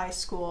 middle, high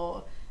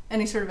school,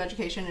 any sort of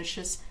education. It's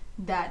just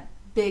that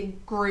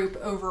big group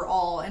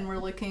overall, and we're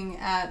looking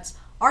at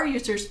our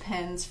users'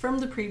 pins from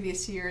the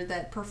previous year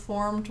that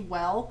performed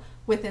well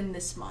within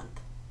this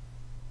month.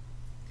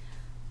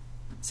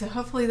 So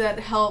hopefully that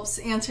helps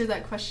answer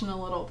that question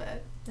a little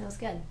bit. That was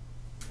good.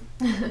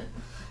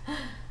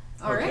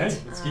 All right. Okay,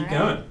 let's keep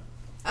going.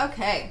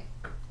 Okay.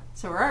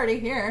 So we're already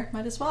here.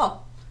 Might as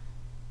well.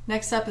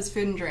 Next up is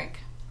food and drink.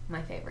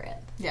 My favorite.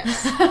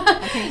 Yes.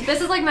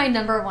 This is like my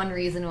number one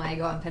reason why I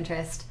go on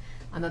Pinterest.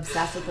 I'm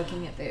obsessed with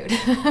looking at food.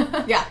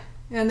 Yeah.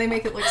 And they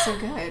make it look so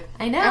good.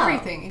 I know.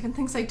 Everything. Even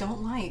things I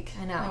don't like.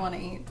 I know. I want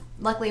to eat.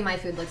 Luckily, my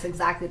food looks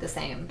exactly the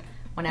same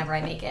whenever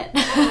I make it.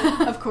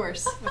 Of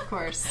course. Of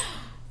course.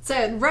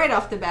 So right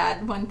off the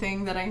bat, one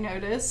thing that I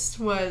noticed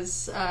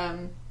was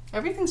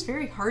everything's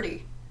very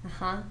hearty.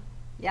 Uh-huh.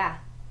 Yeah.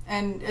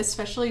 And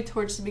especially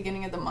towards the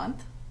beginning of the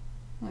month.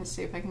 Let's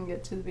see if I can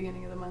get to the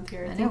beginning of the month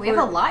here. I know, we have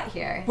a lot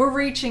here. We're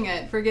reaching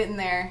it. We're getting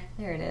there.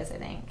 There it is, I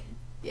think.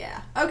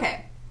 Yeah.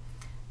 Okay.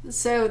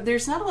 So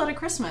there's not a lot of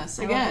Christmas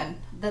again.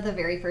 The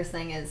very first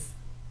thing is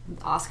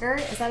Oscar.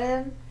 Is that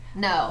him?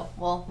 No.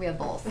 Well, we have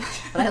both.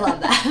 But I love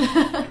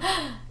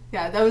that.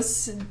 Yeah, that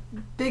was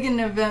big in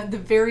November, the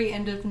very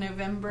end of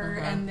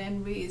November, and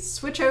then we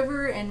switch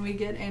over and we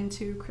get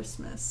into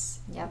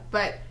Christmas. Yep.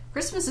 But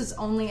Christmas is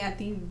only at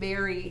the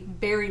very,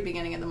 very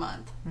beginning of the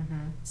month.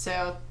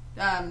 So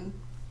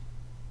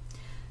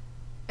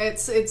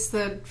it's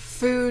the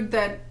food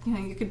that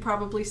you could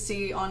probably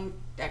see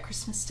at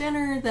Christmas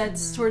dinner.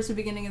 That's towards the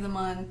beginning of the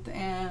month,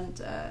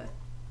 and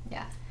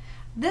yeah.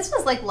 This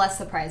was like less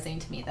surprising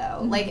to me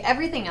though. Like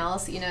everything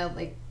else,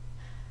 like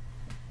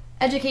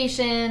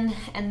education,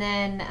 and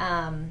then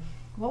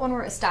what one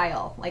were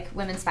style, like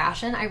women's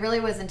fashion. I really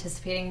was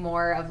anticipating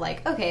more of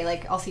like, okay,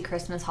 like I'll see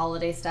Christmas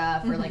holiday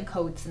stuff or like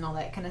coats and all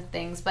that kind of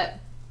things. But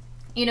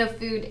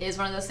food is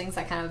one of those things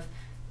that kind of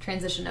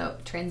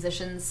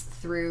transitions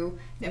through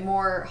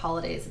more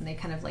holidays, and they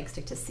kind of like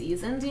stick to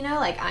seasons.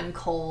 Like I'm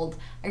cold,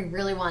 I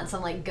really want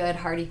some like good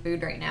hearty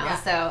food right now.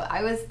 So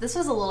this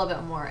was a little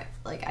bit more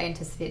like I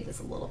anticipated this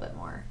a little bit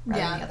more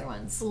rather than the other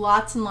ones.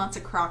 Lots and lots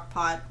of crock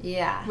pot.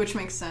 Yeah, which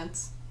makes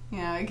sense.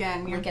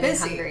 Again, you're getting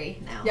busy.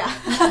 hungry now.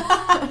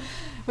 Yeah.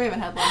 We haven't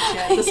had lunch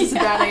yet. This is a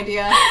bad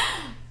idea.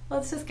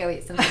 Let's just go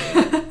eat some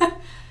food.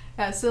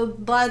 Yeah, so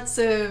lots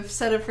of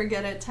set it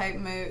forget it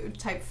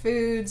type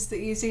foods, the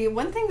easy.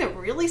 One thing that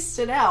really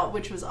stood out,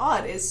 which was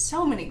odd, is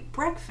so many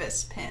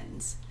breakfast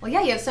pins. Well,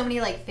 yeah, you have so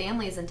many like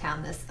families in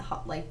town this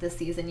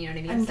season, you know what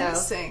I mean? I'm so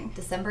guessing.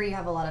 December you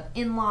have a lot of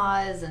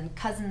in-laws and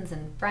cousins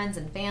and friends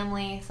and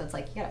family, so it's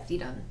like you gotta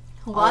feed them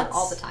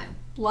all the time.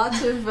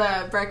 Lots of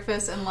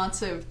breakfast and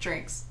lots of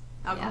drinks,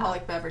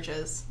 alcoholic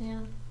beverages. Yeah.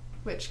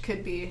 Which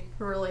could be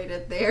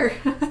related there.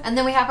 And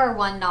then we have our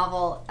one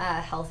novel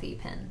healthy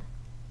pin.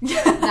 No,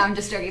 I'm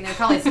just joking. There are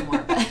probably some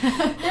more. But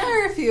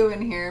there are a few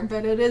in here,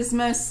 but it is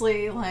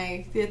mostly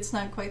like it's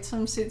not quite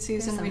swimsuit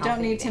season. We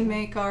don't need to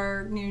make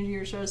our New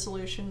Year's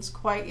resolutions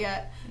quite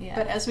yet. Yeah.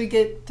 But as we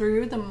get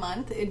through the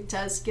month, it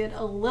does get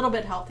a little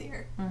bit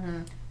healthier.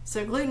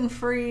 So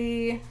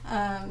gluten-free,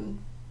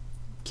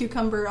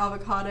 cucumber,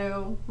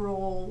 avocado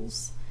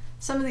rolls.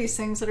 Some of these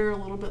things that are a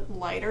little bit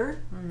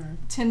lighter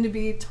tend to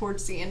be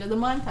towards the end of the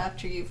month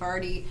after you've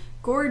already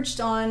gorged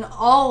on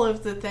all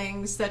of the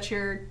things that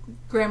your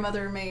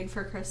grandmother made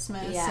for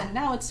Christmas. Yeah. And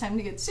now it's time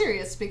to get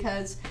serious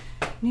because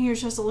New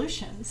Year's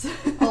resolutions.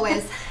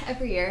 Always.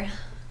 Every year.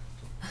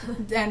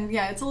 And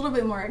yeah, it's a little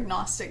bit more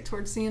agnostic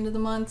towards the end of the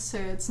month, so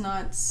it's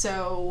not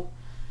so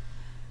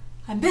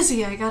I'm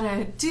busy, I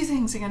gotta do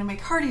things, I gotta make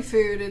hearty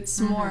food.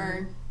 It's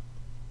more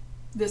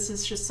this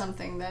is just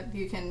something that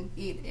you can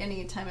eat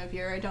any time of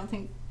year. I don't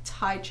think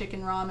Thai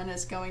chicken ramen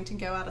is going to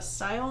go out of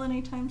style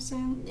anytime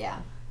soon. Yeah.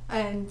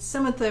 And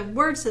some of the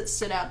words that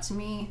stood out to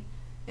me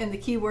in the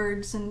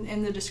keywords and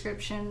in the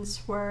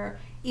descriptions were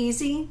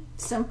easy,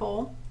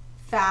 simple,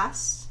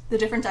 fast, the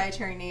different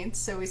dietary needs.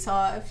 So we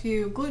saw a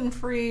few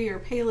gluten-free or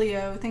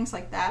paleo, things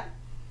like that.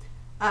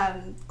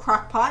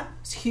 Crock pot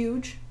was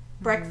huge.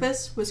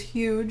 Breakfast was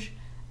huge.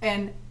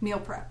 And meal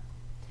prep.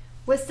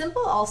 Was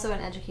simple also in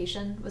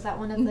education? Was that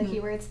one of the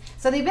keywords?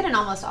 So they've been in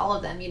almost all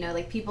of them.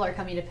 Like people are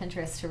coming to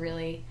Pinterest to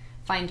really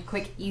find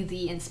quick,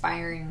 easy,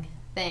 inspiring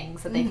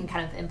things that they can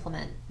kind of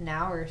implement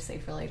now or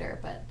save for later.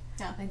 But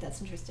yeah, I think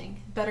that's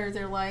interesting. Better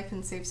their life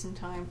and save some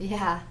time.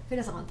 Yeah, who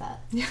doesn't want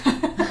that?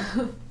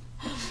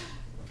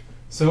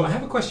 So I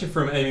have a question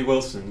from Amy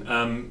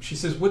Wilson. She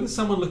says, wouldn't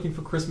someone looking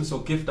for Christmas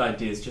or gift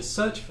ideas just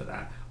search for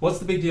that? What's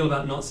the big deal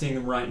about not seeing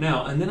them right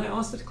now? And then I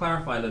asked her to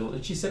clarify a little,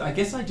 and she said, I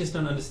guess I just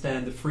don't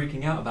understand the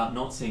freaking out about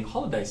not seeing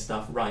holiday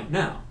stuff right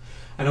now.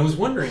 And I was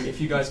wondering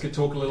if you guys could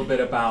talk a little bit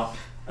about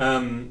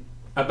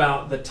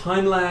the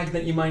time lag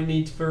that you might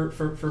need for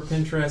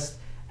Pinterest,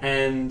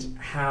 and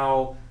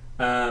how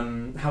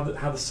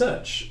the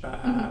search,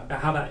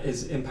 how that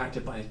is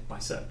impacted by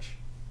search.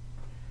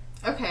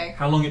 Okay.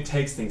 How long it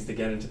takes things to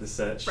get into the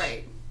search.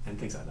 Right. And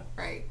things like that.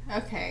 Right.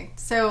 Okay.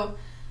 So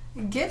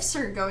gifts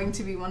are going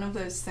to be one of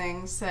those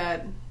things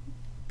that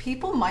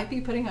people might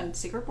be putting on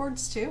secret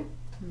boards too.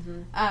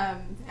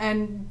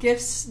 And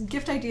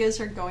gift ideas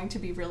are going to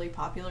be really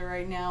popular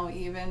right now,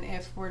 even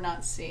if we're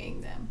not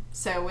seeing them.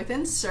 So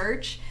within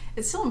search,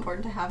 it's still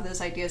important to have those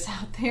ideas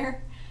out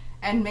there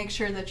and make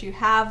sure that you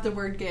have the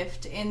word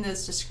gift in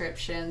those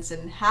descriptions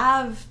and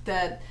have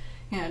that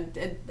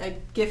a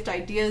gift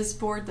ideas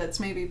board that's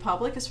maybe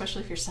public,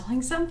 especially if you're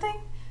selling something.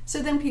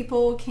 So then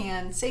people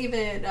can save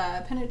it,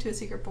 pin it to a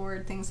secret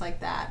board, things like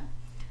that.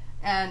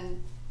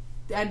 And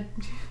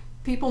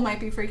people might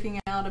be freaking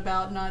out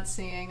about not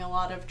seeing a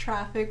lot of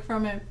traffic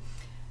from it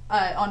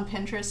on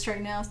Pinterest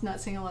right now,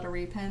 not seeing a lot of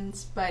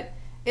repins, but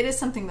it is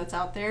something that's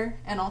out there.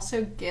 And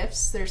also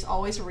gifts, there's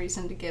always a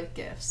reason to give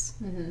gifts.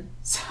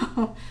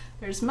 So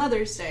there's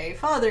Mother's Day,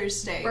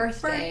 Father's Day,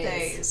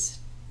 birthdays,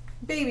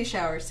 baby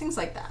showers, things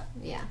like that.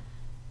 Yeah.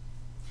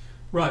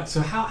 Right,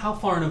 so how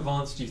far in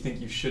advance do you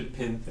think you should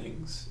pin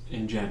things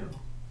in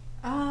general?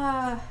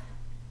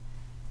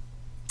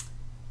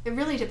 It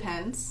really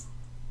depends.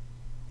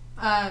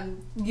 I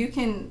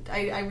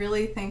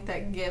really think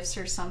that gifts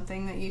are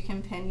something that you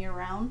can pin year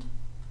round.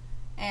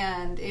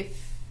 And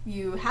if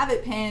you have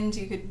it pinned,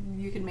 you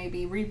could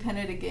maybe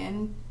repin it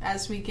again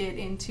as we get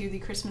into the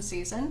Christmas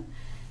season.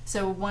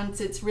 So once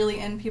it's really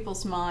in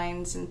people's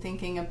minds and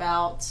thinking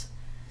about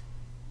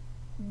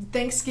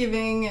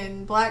Thanksgiving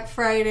and Black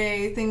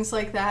Friday, things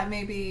like that,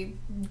 maybe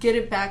get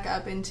it back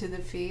up into the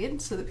feed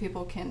so that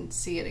people can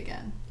see it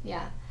again.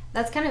 Yeah,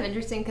 that's kind of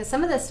interesting because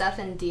some of the stuff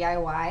in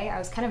DIY, I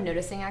was kind of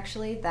noticing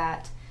actually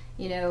that,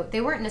 they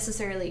weren't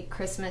necessarily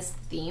Christmas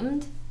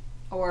themed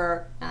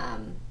or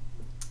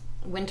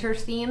winter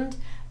themed,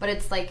 but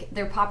it's like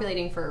they're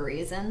populating for a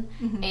reason.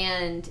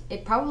 And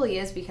it probably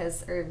is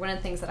because, or one of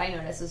the things that I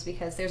noticed is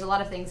because there's a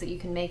lot of things that you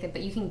can make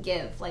but you can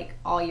give like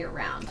all year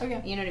round.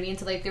 Okay. You know what I mean?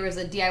 So like there was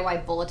a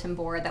DIY bulletin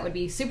board that would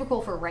be super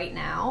cool for right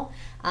now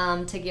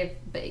to give,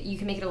 but you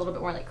can make it a little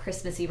bit more like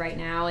Christmassy right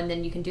now, and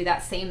then you can do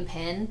that same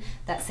pin,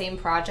 that same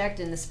project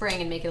in the spring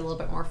and make it a little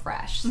bit more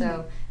fresh.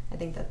 So I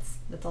think that's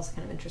also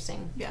kind of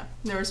interesting. Yeah.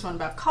 There was one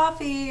about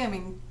coffee. I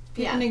mean,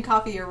 people need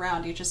coffee year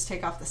round. You just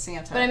take off the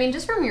Santa. But I mean,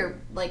 just from your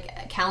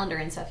like calendar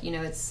and stuff,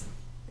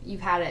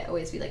 you've had it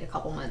always be like a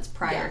couple months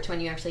prior to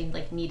when you actually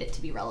like need it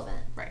to be relevant.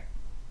 Right.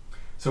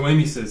 So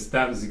Amy says,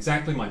 that was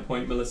exactly my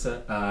point,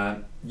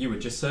 Melissa. You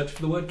would just search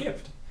for the word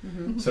gift.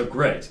 So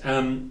great.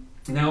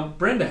 Now,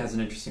 Brenda has an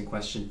interesting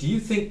question. Do you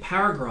think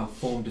paragraph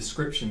form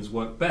descriptions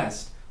work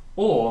best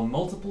or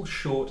multiple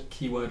short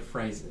keyword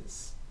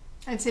phrases?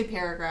 I'd say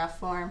paragraph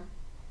form.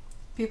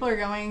 People are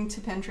going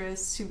to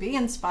Pinterest to be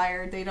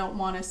inspired. They don't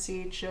want to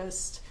see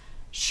just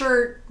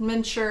shirt,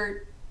 men's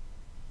shirt,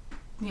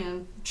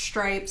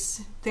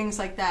 stripes, things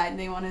like that.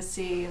 They want to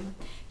see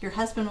your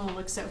husband will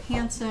look so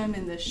handsome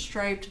in this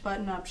striped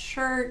button-up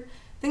shirt,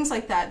 things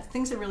like that.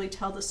 Things that really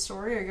tell the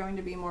story are going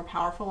to be more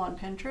powerful on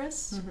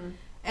Pinterest.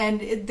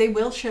 And they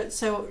will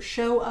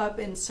show up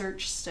in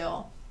search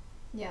still.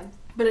 Yeah.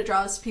 But it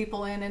draws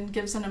people in and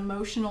gives an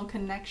emotional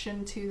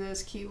connection to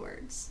those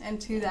keywords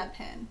and to that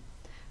pin.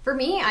 For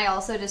me, I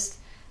also just,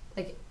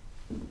 like,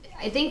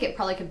 I think it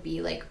probably could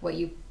be, like, what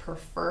you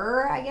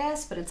prefer, I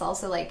guess, but it's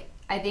also, like,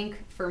 I think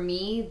for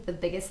me, the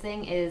biggest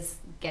thing is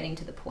getting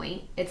to the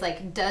point. It's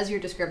like, does your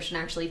description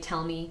actually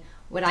tell me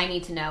what I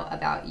need to know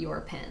about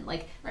your pin?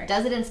 Like,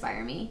 does it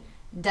inspire me?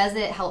 Does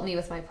it help me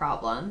with my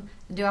problem?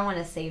 Do I want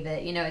to save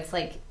it? It's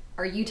like,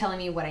 are you telling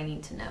me what I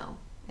need to know?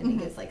 I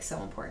think it's, like,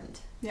 so important.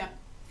 Yeah.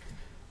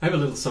 I have a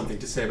little something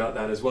to say about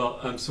that as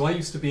well. So I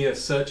used to be a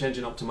search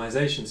engine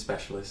optimization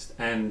specialist,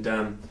 and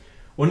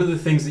one of the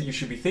things that you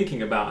should be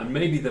thinking about, and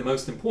maybe the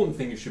most important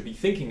thing you should be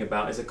thinking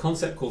about, is a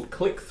concept called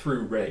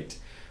click-through rate,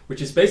 which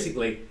is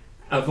basically,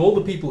 of all the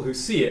people who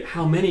see it,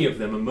 how many of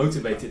them are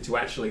motivated to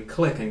actually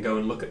click and go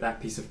and look at that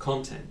piece of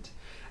content.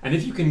 And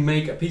if you can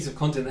make a piece of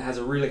content that has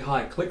a really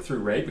high click-through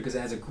rate because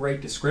it has a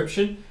great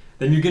description,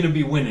 then you're going to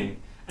be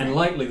winning, and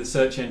likely the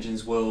search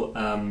engines will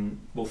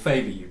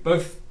favor you,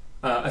 both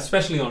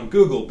especially on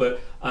Google,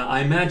 but I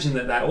imagine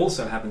that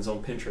also happens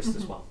on Pinterest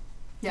as well.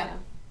 Yeah.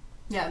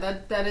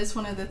 Yeah, that is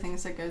one of the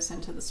things that goes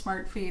into the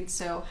smart feed.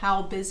 So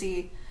how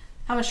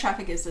much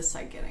traffic is this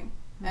site getting?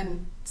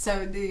 And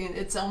so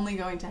it's only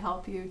going to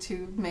help you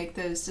to make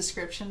those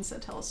descriptions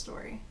that tell a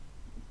story.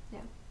 Yeah.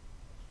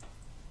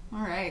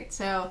 All right,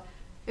 so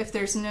if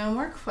there's no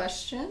more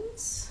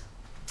questions.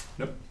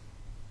 Nope.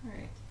 All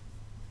right.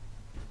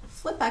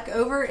 Flip back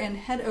over and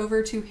head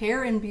over to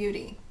hair and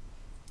beauty,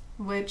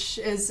 which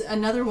is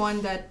another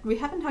one that we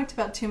haven't talked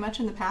about too much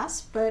in the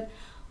past, but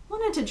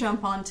wanted to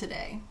jump on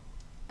today.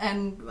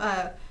 And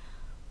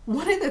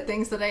one of the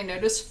things that I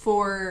noticed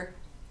for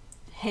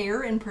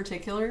hair in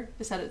particular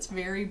is that it's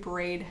very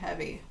braid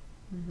heavy.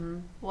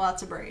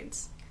 Lots of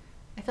braids.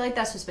 I feel like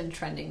that's just been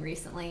trending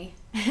recently.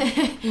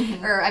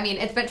 Or, I mean,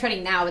 it's been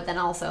trending now, but then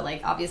also,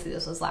 like, obviously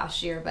this was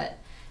last year, but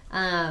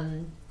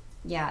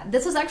yeah,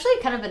 this was actually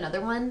kind of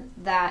another one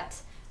that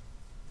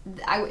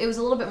it was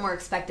a little bit more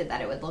expected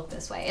that it would look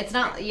this way. It's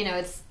not,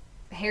 it's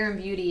hair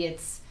and beauty,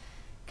 it's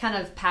kind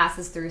of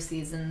passes through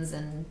seasons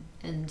and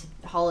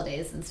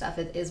holidays and stuff.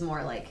 It is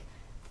more like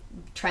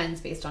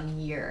trends based on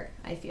year,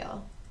 I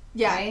feel.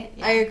 Yeah, right?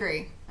 Yeah. I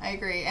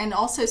agree. And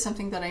also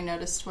something that I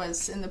noticed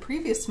was in the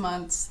previous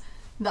months,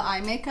 the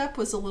eye makeup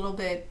was a little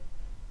bit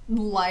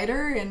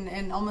lighter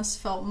and almost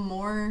felt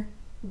more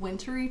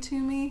wintry to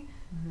me.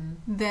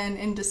 Then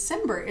in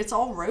December, it's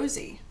all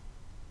rosy.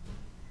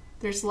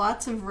 There's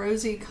lots of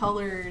rosy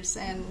colors,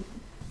 and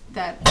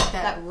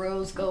that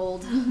rose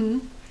gold.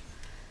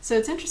 So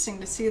it's interesting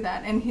to see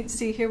that. And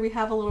see here we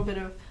have a little bit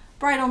of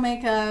bridal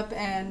makeup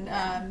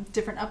and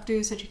different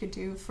updos that you could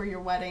do for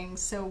your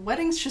weddings. So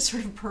weddings just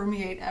sort of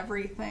permeate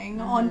everything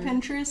on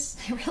Pinterest.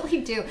 They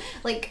really do.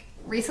 Like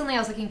recently I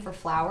was looking for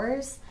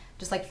flowers,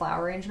 just like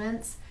flower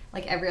arrangements.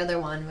 Like every other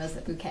one was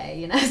a bouquet,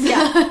 you know? So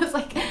Yeah. I was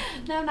like,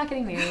 no, I'm not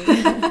getting married.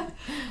 I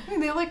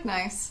mean, they look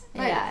nice.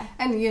 But, Yeah.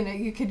 And, you know,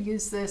 you could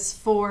use this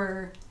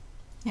for,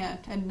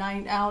 a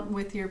night out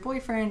with your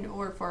boyfriend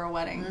or for a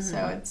wedding.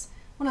 So it's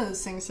one of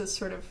those things that's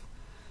sort of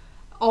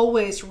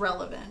always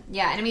relevant.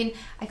 Yeah, and I mean,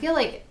 I feel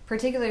like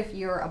particularly if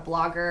you're a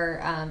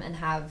blogger and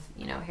have,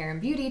 hair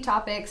and beauty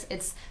topics,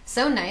 it's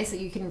so nice that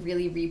you can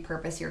really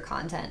repurpose your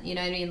content. You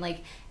know what I mean?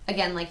 Like,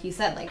 again, like you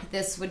said, like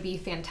this would be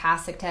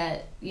fantastic to,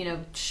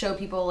 show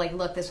people like,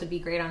 look, this would be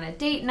great on a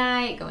date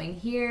night, going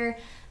here.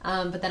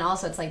 But then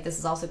also it's like, this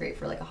is also great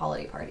for like a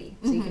holiday party.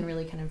 So you can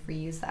really kind of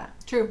reuse that.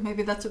 True.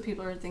 Maybe that's what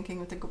people are thinking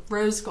with the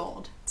rose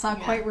gold. It's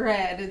not quite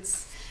red.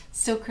 It's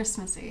still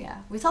Christmassy.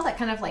 Yeah. We saw that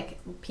kind of like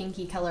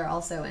pinky color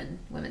also in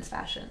women's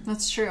fashion.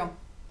 That's true.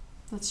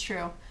 That's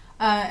true.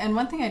 And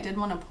one thing I did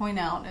want to point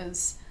out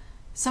is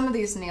some of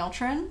these nail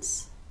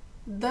trends,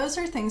 those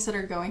are things that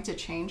are going to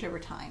change over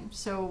time.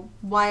 So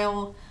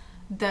while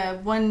the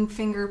one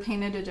finger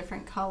painted a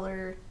different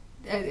color,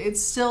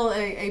 it's still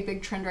a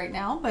big trend right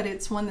now, but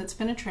it's one that's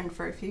been a trend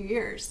for a few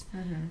years.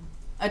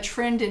 A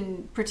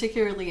trend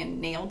particularly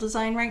in nail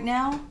design right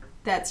now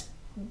that's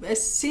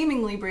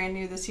seemingly brand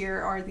new this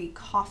year are the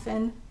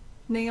coffin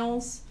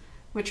nails,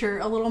 which are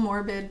a little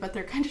morbid, but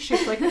they're kind of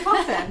shaped like a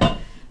coffin.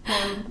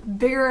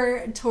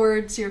 Bigger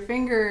towards your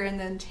finger and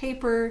then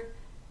taper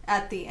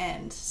at the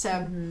end.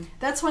 So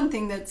that's one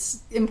thing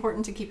that's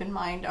important to keep in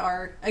mind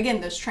are,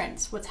 again, those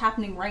trends, what's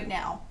happening right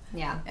now.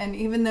 Yeah. And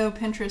even though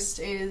Pinterest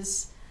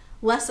is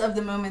less of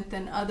the moment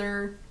than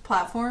other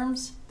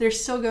platforms, there's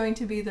still going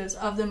to be those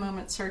of the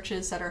moment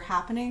searches that are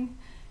happening.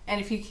 And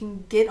if you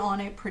can get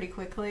on it pretty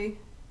quickly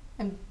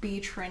and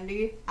be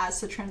trendy as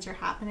the trends are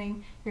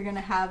happening, you're going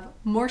to have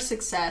more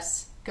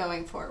success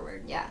going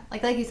forward. Yeah.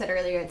 Like you said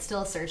earlier, it's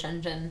still a search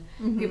engine.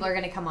 People are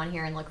going to come on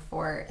here and look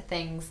for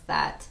things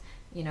that,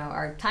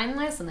 are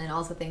timeless and then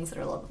also things that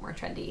are a little bit more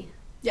trendy.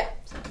 Yeah,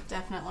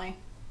 definitely.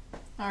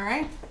 All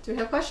right. Do we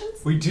have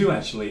questions? We do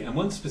actually, and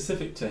one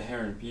specific to hair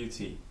and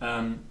beauty.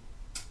 And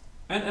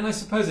I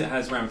suppose it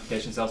has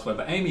ramifications elsewhere,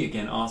 but Amy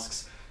again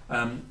asks,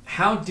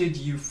 how did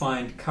you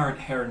find current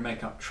hair and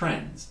makeup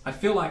trends? I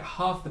feel like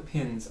half the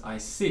pins I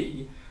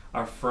see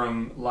are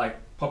from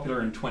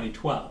popular in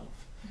 2012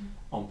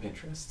 on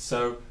Pinterest.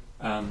 So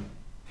how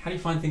do you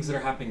find things that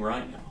are happening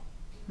right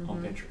now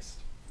on Pinterest?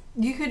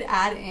 You could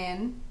add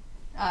in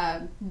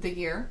the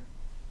year.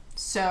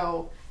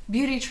 So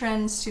beauty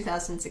trends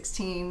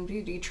 2016,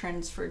 beauty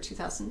trends for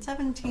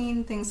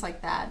 2017, things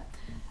like that.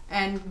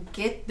 And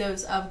get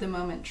those of the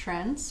moment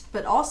trends.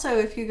 But also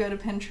if you go to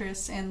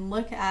Pinterest and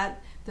look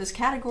at those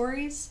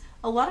categories,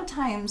 a lot of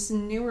times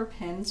newer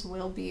pins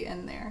will be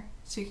in there.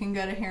 So you can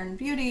go to hair and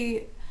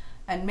beauty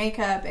and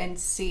makeup and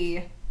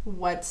see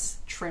what's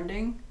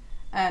trending.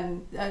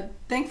 And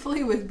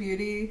thankfully with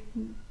beauty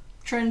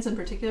trends in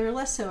particular,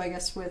 less so I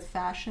guess with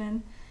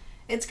fashion,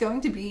 it's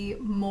going to be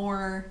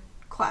more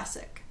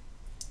classic.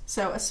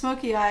 So a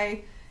smoky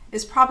eye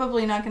is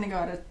probably not going to go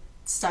out of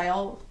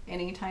style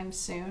anytime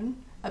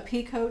soon. A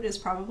pea coat is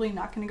probably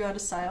not going to go out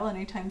of style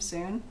anytime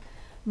soon.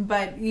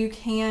 But you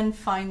can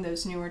find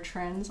those newer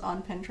trends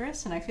on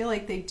Pinterest, and I feel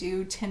like they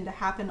do tend to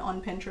happen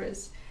on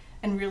Pinterest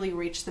and really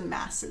reach the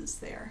masses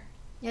there.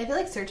 Yeah, I feel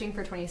like searching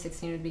for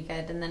 2016 would be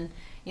good. And then,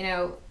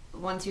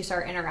 once you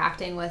start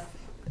interacting with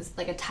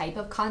like a type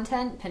of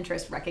content,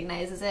 Pinterest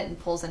recognizes it and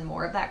pulls in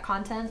more of that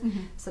content.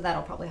 So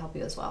that'll probably help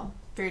you as well.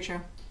 Very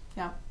true.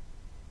 Yeah.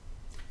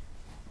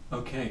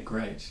 Okay,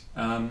 great.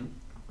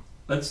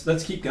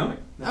 Let's keep going.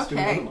 Let's do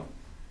another one.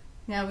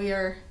 Now we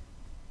are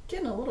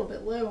getting a little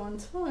bit low on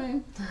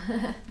time.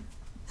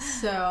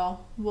 So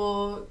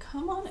we'll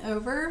come on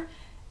over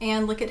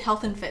and look at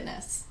health and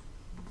fitness.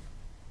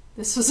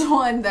 This was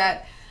one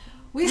that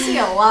we see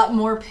a lot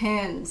more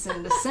pins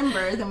in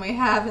December than we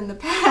have in the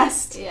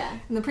past,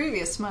 in the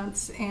previous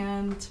months,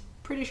 and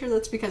pretty sure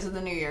that's because of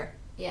the new year.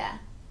 Yeah.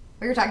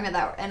 We were talking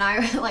about that, and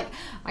I,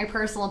 my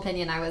personal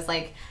opinion, I was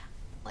like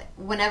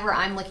whenever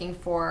I'm looking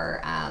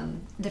for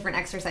different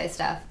exercise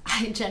stuff,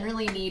 I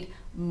generally need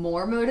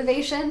more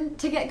motivation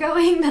to get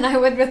going than I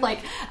would with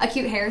a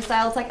cute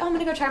hairstyle. It's like, oh, I'm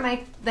gonna go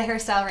try the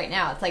hairstyle right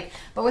now. It's like,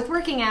 but with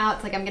working out,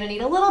 it's like I'm gonna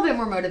need a little bit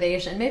more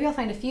motivation. Maybe I'll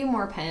find a few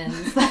more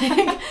pins,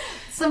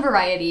 some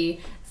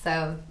variety.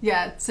 So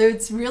yeah, so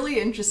it's really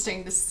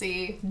interesting to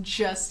see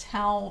just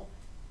how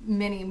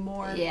many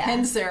more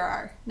pins there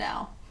are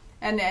now,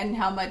 and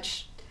how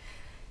much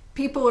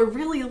people are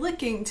really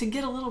looking to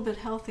get a little bit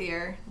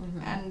healthier.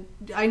 And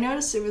I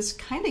noticed it was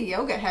kind of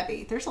yoga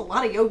heavy. There's a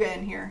lot of yoga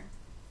in here.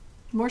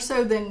 More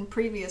so than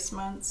previous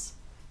months.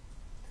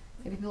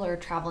 Maybe people are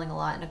traveling a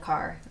lot in a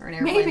car or an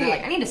airplane. Maybe. They're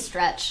like, I need to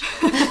stretch.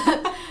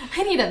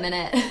 I need a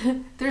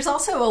minute. There's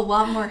also a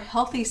lot more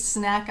healthy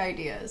snack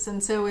ideas.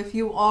 And so if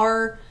you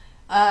are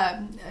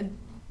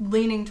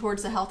leaning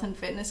towards the health and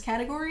fitness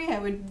category, I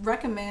would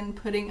recommend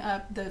putting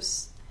up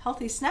those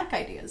healthy snack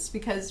ideas,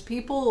 because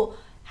people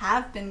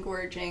have been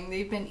gorging.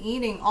 They've been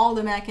eating all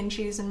the mac and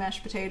cheese and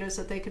mashed potatoes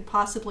that they could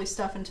possibly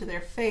stuff into their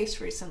face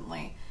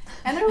recently.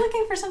 And they're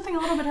looking for something a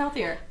little bit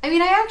healthier. I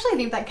mean, I actually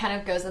think that kind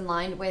of goes in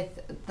line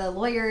with the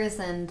lawyers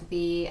and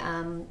the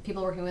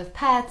people working with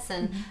pets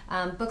and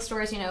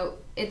bookstores. You know,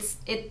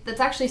 that's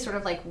actually sort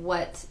of like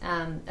what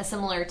a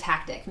similar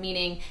tactic.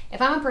 Meaning,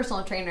 if I'm a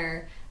personal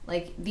trainer,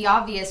 like the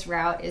obvious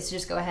route is to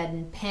just go ahead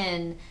and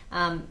pin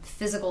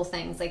physical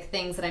things, like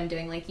things that I'm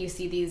doing. Like you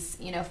see these,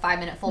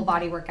 5-minute full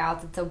body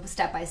workouts. It's a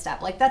step by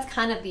step. Like that's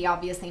kind of the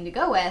obvious thing to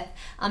go with,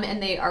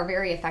 and they are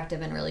very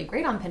effective and really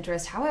great on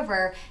Pinterest.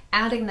 However,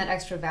 adding that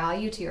extra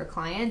value to your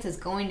clients is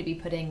going to be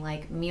putting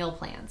like meal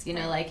plans.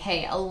 Like,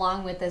 hey,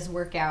 along with this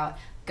workout,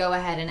 go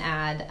ahead and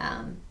add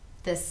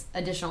this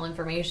additional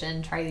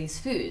information. Try these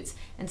foods,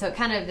 and so it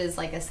kind of is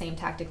like a same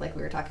tactic like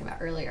we were talking about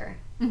earlier.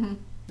 Mm-hmm.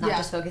 Not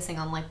just focusing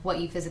on like what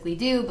you physically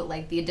do, but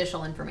like the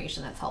additional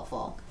information that's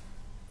helpful.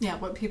 Yeah,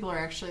 what people are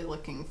actually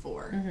looking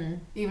for. Mm-hmm.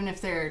 Even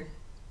if they're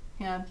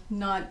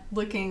not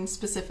looking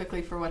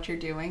specifically for what you're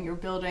doing, you're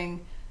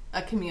building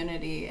a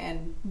community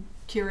and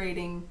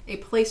curating a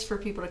place for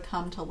people to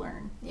come to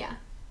learn. Yeah.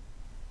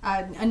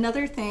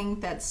 Another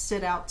thing that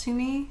stood out to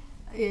me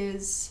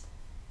is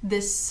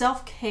this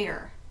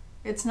self-care.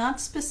 It's not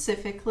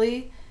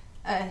specifically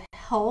a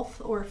health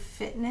or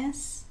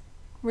fitness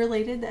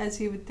related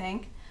as you would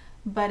think,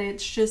 but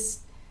it's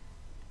just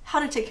how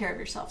to take care of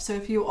yourself. So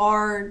if you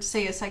are,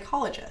 say, a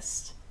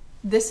psychologist,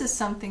 this is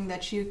something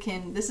that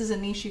this is a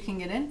niche you can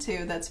get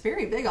into that's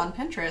very big on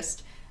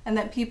Pinterest and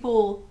that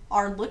people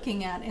are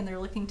looking at and they're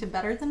looking to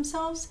better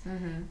themselves.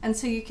 Mm-hmm. And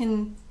so you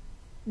can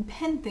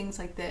pin things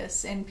like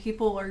this and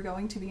people are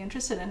going to be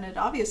interested in it,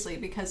 obviously,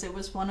 because it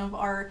was one of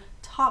our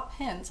top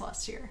pins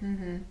last year.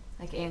 Mm-hmm.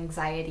 Like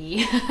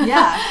anxiety.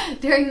 Yeah.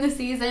 During the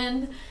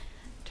season.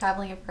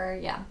 Traveling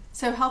for,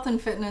 So health and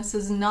fitness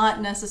is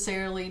not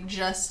necessarily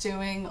just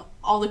doing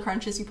all the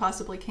crunches you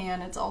possibly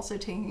can. It's also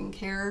taking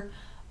care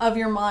of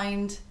your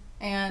mind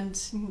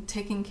and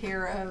taking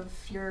care of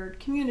your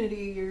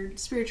community, your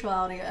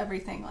spirituality,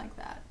 everything like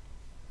that.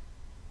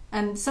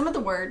 And some of the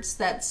words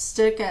that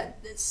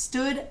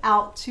stood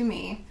out to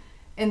me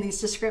in these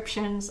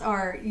descriptions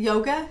are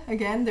yoga.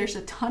 Again, there's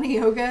a ton of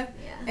yoga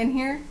in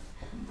here.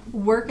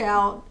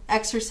 Workout,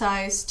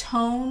 exercise,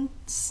 tone,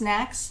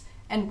 snacks,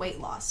 and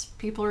weight loss.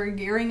 People are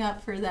gearing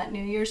up for that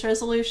New Year's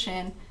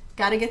resolution.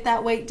 Got to get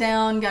that weight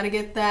down, got to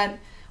get that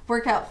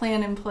workout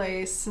plan in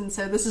place. And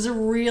so this is a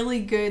really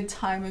good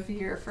time of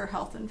year for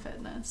health and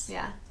fitness.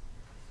 Yeah.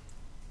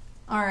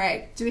 All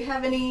right. Do we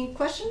have any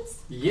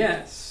questions?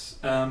 Yes,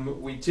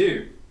 we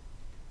do.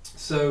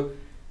 So,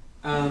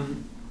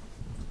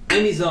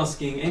 Amy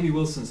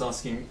Wilson's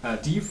asking,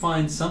 do you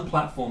find some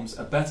platforms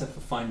are better for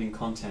finding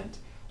content,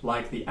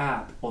 like the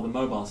app or the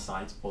mobile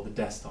site or the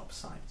desktop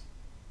site?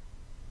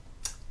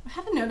 I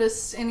haven't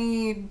noticed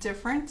any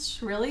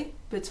difference, really,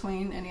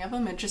 between any of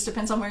them. It just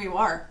depends on where you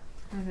are.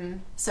 Mm-hmm.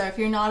 So if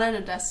you're not at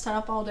a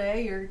desktop all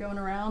day, you're going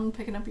around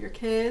picking up your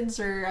kids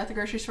or at the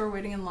grocery store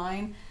waiting in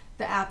line,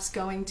 the app's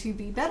going to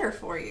be better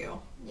for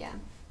you. Yeah.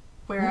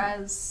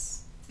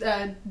 Whereas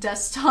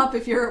desktop,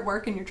 if you're at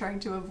work and you're trying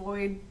to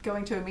avoid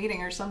going to a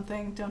meeting or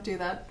something, don't do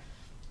that.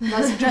 I'm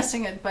not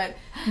suggesting it, but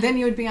then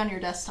you would be on your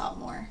desktop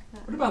more.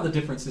 What about the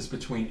differences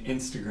between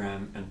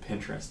Instagram and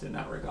Pinterest in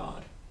that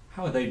regard?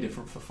 How are they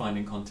different for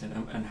finding content,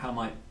 and how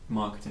might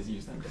marketers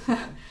use them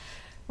differently?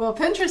 Well,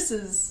 Pinterest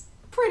is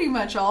pretty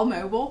much all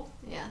mobile.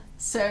 Yeah.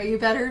 So you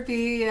better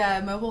be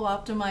mobile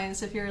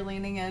optimized if you're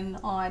leaning in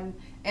on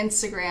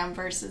Instagram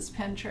versus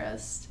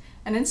Pinterest.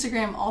 And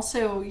Instagram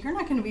also, you're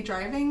not going to be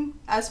driving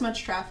as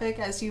much traffic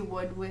as you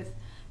would with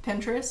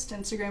Pinterest.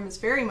 Instagram is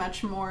very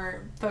much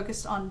more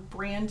focused on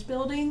brand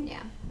building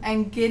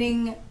and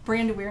getting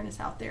brand awareness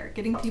out there,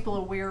 getting people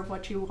aware of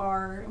what you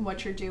are and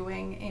what you're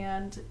doing,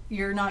 and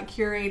you're not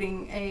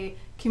curating a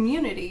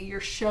community,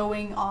 you're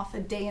showing off a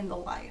day in the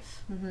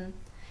life. Mm-hmm.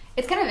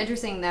 It's kind of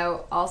interesting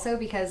though, also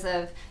because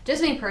of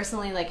just me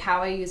personally, like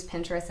how I use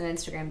Pinterest and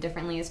Instagram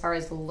differently as far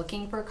as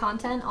looking for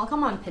content. I'll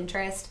come on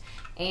Pinterest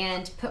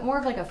and put more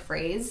of like a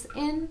phrase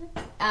in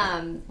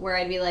where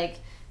I'd be like,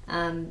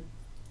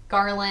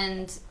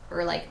 garland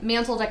or like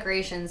mantle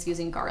decorations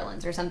using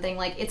garlands or something.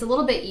 Like it's a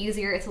little bit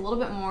easier, it's a little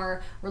bit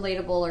more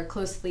relatable or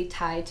closely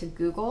tied to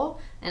Google,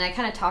 and I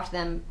kind of talk to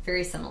them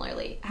very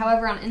similarly.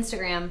 However, on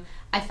Instagram,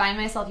 I find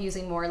myself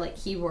using more like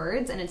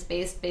keywords, and it's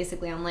based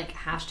basically on like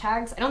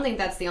hashtags. I don't think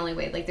that's the only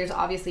way. Like there's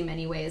obviously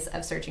many ways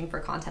of searching for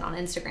content on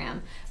Instagram,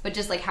 but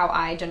just like how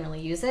I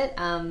generally use it,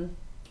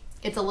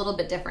 it's a little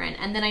bit different.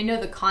 And then I know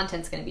the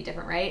content's going to be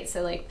different, right?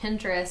 So like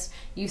Pinterest,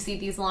 you see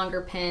these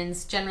longer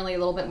pins, generally a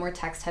little bit more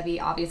text heavy,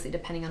 obviously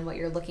depending on what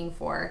you're looking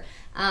for.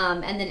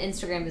 And then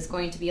Instagram is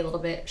going to be a little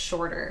bit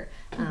shorter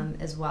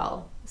as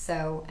well.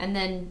 So, and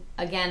then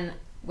again,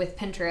 with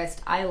Pinterest,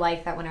 I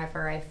like that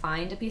whenever I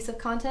find a piece of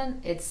content,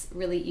 it's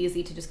really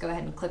easy to just go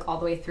ahead and click all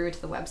the way through to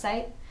the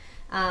website.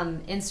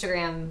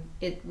 Instagram,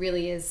 it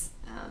really is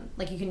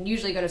like you can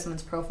usually go to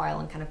someone's profile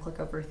and kind of click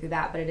over through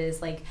that, but it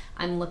is like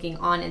I'm looking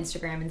on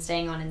Instagram and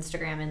staying on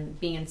Instagram and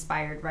being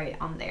inspired right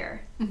on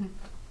there. Mm-hmm.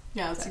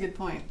 Yeah, that's a good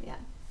point. Yeah.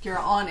 You're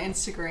on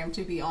Instagram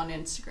to be on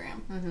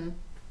Instagram. Mm-hmm.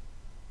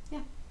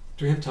 Yeah.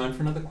 Do we have time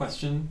for another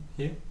question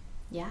here?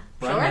 Yeah.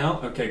 Right Sure.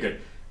 now? Okay,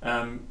 good.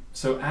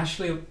 So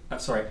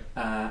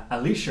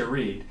Alicia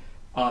Reed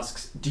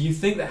asks, do you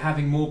think that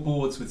having more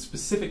boards with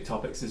specific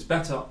topics is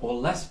better or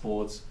less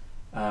boards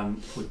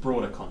with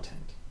broader content?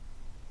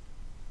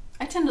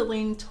 I tend to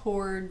lean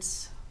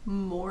towards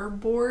more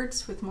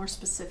boards with more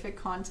specific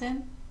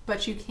content,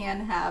 but you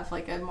can have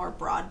like a more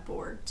broad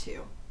board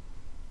too.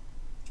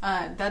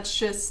 That's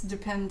just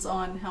depends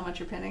on how much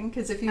you're pinning.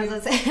 Because if you, I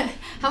was gonna say,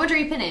 how much are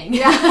you pinning?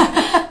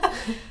 yeah.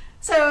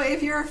 So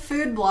if you're a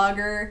food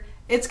blogger,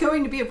 it's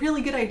going to be a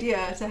really good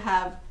idea to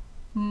have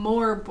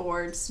more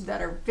boards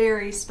that are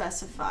very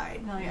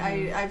specified.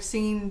 I've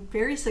seen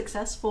very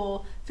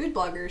successful food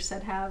bloggers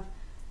that have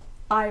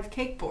 5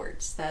 cake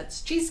boards.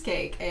 That's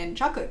cheesecake and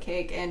chocolate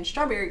cake and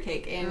strawberry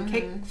cake and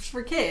cakes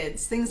for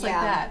kids, things like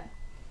that.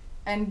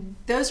 And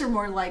those are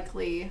more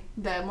likely,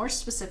 the more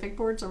specific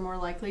boards are more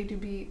likely to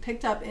be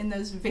picked up in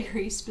those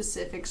very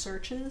specific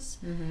searches.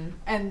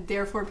 And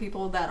therefore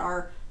people that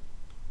are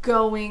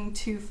going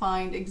to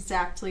find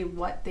exactly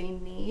what they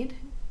need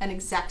and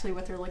exactly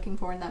what they're looking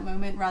for in that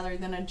moment, rather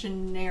than a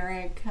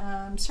generic,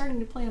 I'm starting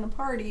to plan a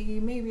party,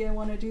 maybe I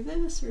want to do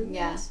this or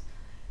this.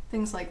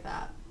 Things like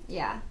that.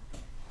 Yeah.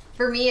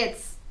 For me,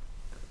 it's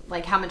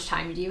like, how much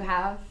time do you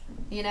have?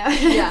 You know?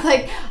 Yeah. It's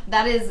like,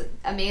 that is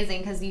amazing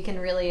because you can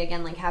really,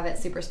 again, like have it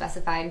super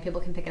specified and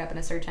people can pick it up in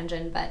a search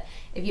engine. But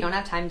if you don't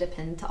have time to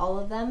pin to all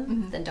of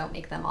them, then don't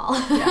make them all.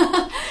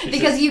 Yeah.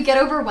 Because you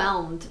get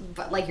overwhelmed,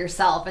 but like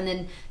yourself, and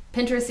then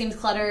Pinterest seems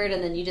cluttered,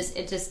 and then it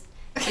just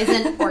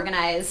isn't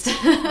organized.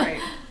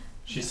 Right.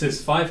 She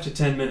says 5 to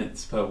 10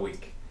 minutes per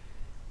week.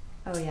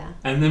 Oh yeah.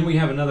 And then we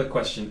have another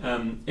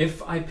question.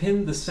 If I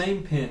pin the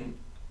same pin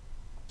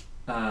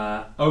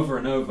over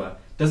and over,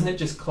 doesn't it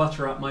just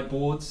clutter up my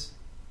boards?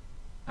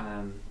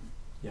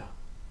 Yeah.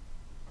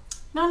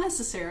 Not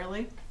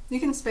necessarily. You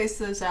can space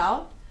those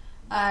out,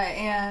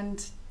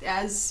 and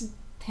as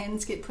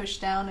pins get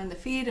pushed down in the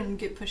feed and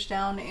get pushed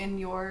down in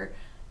your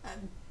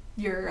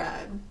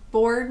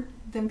board,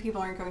 then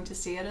people aren't going to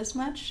see it as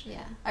much.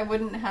 Yeah. I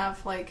wouldn't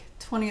have like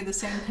 20 of the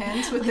same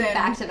pins within Like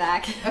back to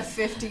back. a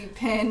 50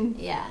 pin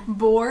Yeah.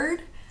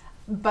 board,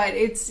 but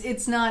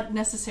it's not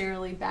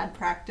necessarily bad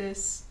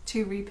practice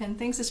to repin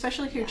things,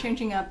 especially if you're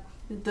changing up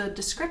the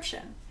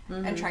description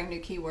and trying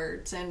new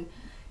keywords. And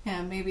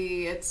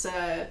maybe it's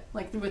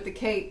like with the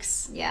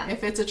cakes. Yeah.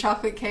 If it's a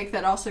chocolate cake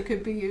that also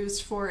could be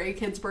used for a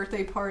kid's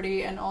birthday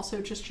party and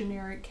also just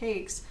generic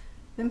cakes,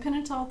 then pin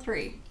it to all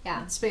 3.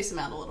 Yeah. Space them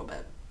out a little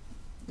bit.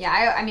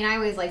 Yeah, I mean, I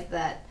always like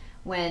that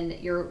when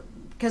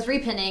because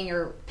repinning,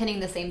 you're pinning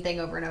the same thing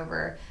over and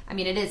over. I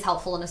mean, it is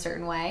helpful in a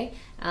certain way.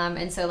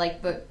 And so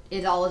like, but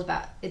it's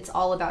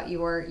all about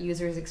your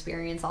user's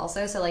experience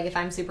also. So like if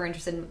I'm super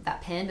interested in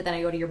that pin, but then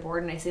I go to your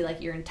board and I see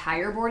like your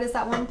entire board is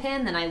that one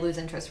pin, then I lose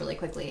interest really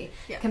quickly.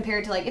 Yeah.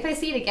 Compared to like, if I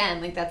see it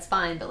again, like that's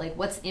fine. But like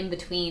what's in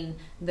between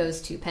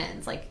those 2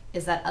 pins? Like,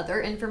 is that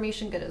other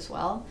information good as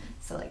well?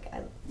 So like,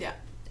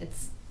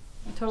 it's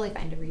totally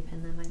fine to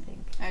repin them, I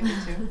think. I do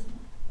too.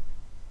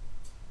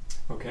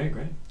 Okay,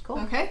 great. Cool.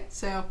 Okay,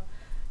 so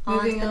On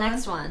to moving the on.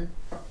 next one.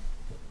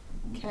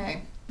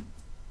 Okay.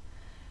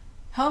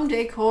 Home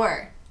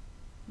decor.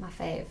 My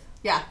fave.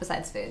 Yeah,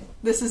 Besides food.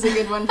 this is a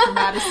good one for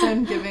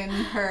Madison, given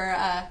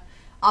her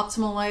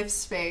optimal life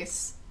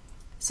space.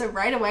 So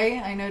right away,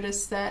 I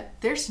noticed that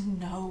there's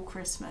no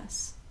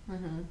Christmas.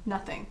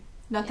 Nothing.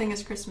 Nothing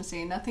is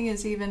Christmassy. Nothing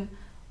is even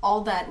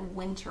all that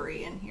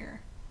wintry in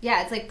here.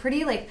 Yeah, it's like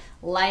pretty like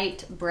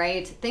light,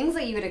 bright things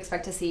that you would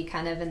expect to see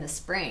kind of in the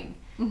spring.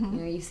 You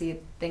know, you see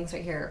things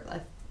right here,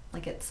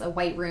 like it's a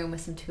white room with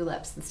some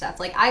tulips and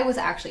stuff. Like I was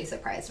actually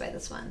surprised by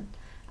this one.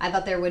 I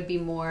thought there would be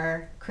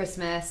more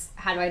Christmas.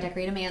 How do I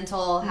decorate a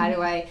mantle? How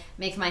do I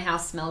make my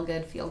house smell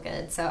good, feel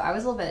good? So I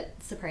was a little bit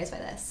surprised by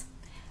this.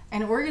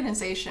 And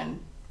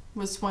organization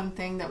was one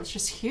thing that was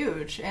just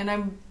huge. And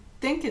I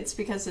think it's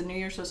because of New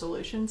Year's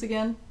resolutions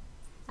again.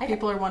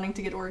 People are wanting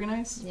to get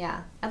organized.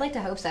 Yeah, I'd like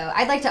to hope so.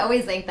 I'd like to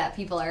always think that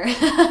people are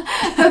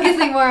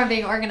focusing more on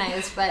being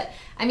organized, but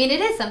I mean,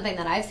 it is something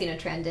that I've seen a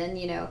trend in.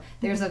 You know,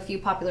 there's a few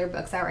popular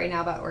books out right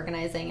now about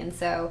organizing, and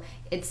so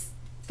it's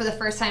for the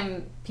first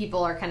time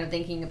people are kind of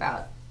thinking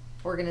about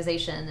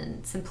organization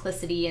and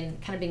simplicity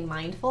and kind of being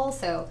mindful.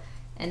 So,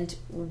 and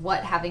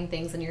what having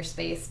things in your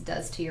space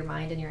does to your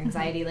mind and your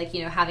anxiety, like,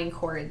 you know, having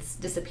cords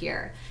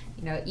disappear.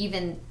 You know,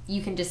 even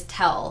you can just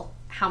tell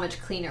how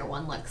much cleaner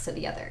one looks to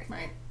the other.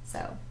 Right.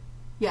 So,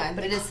 yeah,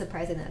 but it is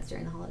surprising that it's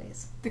during the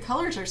holidays. The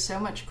colors are so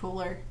much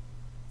cooler.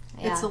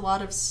 Yeah. It's a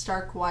lot of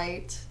stark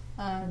white,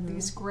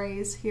 these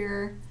grays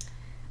here.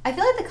 I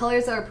feel like the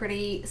colors are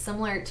pretty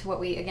similar to what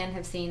we, again,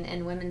 have seen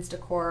in women's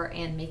decor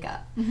and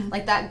makeup.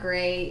 Like that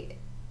gray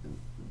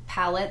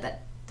palette,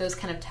 those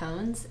kind of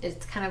tones,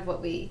 it's kind of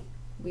what we've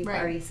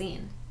already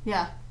seen.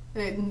 Yeah.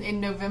 in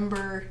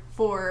November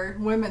for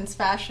women's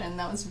fashion.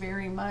 That was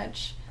very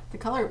much the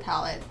color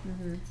palette.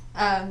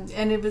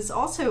 And it was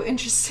also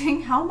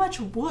interesting how much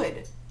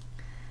wood.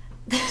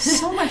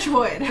 So much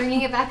wood.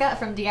 Bringing it back up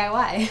from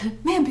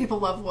DIY. Man, people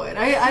love wood.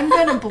 I'm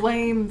going to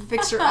blame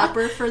Fixer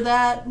Upper for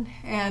that,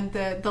 and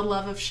the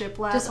love of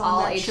shiplap Just on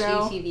all that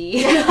show.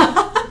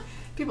 HGTV.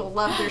 People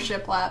love their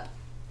shiplap.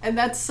 And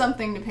that's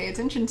something to pay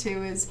attention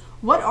to, is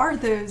what are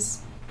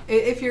those,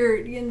 if you're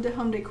into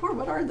home decor,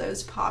 what are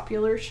those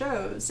popular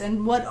shows?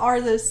 And what are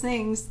those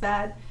things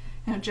that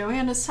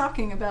Joanna's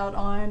talking about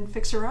on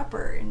Fixer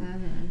Upper?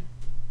 And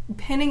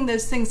pinning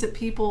those things that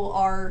people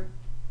are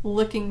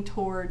looking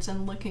towards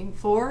and looking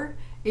for,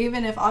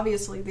 even if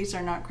obviously these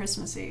are not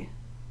Christmassy.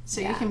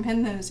 So you can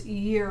pin those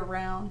year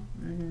round.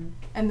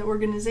 And the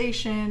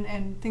organization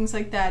and things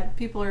like that,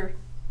 people are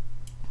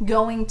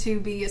going to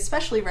be,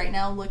 especially right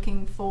now,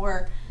 looking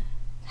for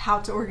how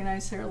to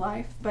organize their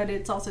life, but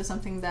it's also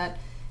something that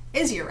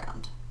is year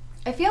round.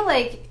 I feel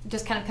like,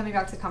 just kind of coming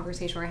back to the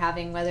conversation we're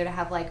having, whether to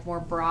have like more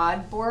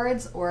broad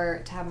boards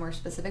or to have more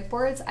specific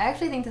boards, I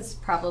actually think this is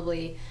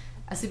probably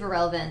a super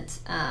relevant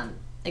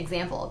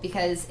example,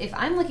 because if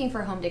I'm looking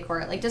for home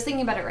decor, like just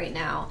thinking about it right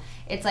now,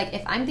 it's like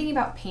if I'm thinking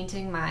about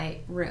painting my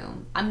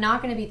room, I'm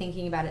not going to be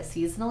thinking about it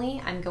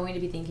seasonally. I'm going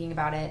to be thinking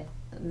about it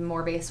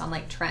more based on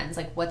like trends,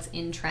 like what's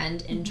in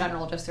trend in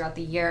general, just throughout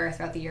the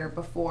year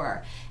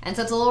before. And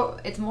so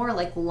it's more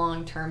like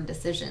long-term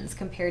decisions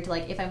compared to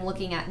like if I'm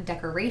looking at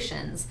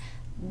decorations,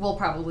 we'll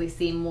probably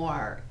see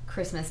more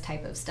Christmas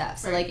type of stuff.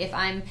 So like if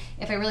I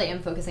really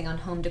am focusing on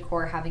home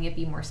decor, having it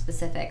be more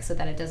specific so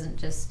that it doesn't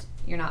just,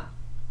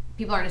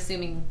 people aren't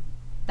assuming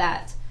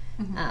that,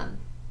 I don't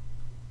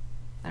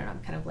know,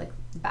 I'm kind of like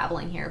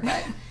babbling here,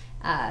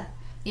 but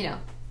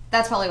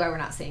that's probably why we're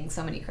not seeing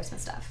so many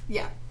Christmas stuff.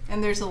 Yeah.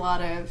 And there's a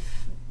lot of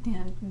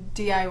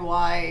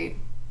DIY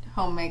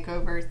home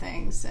makeover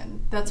things,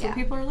 and that's what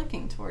people are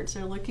looking towards.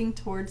 They're looking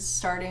towards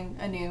starting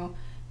anew,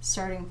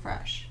 starting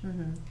fresh.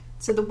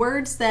 So the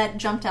words that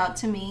jumped out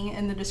to me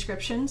in the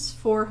descriptions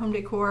for home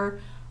decor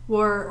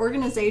were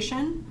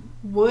organization,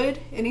 wood,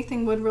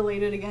 anything wood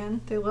related,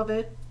 again, they love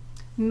it,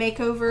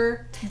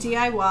 makeover,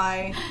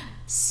 DIY,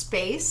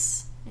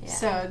 space,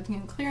 so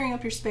clearing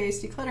up your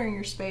space, decluttering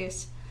your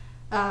space,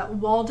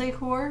 wall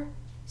decor,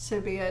 so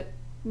be it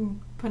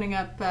putting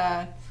up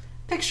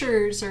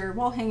pictures or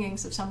wall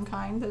hangings of some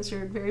kind. Those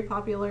are very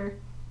popular.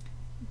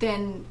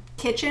 Then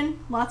kitchen,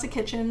 lots of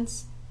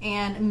kitchens,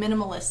 and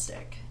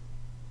minimalistic.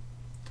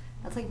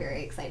 That's like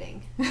very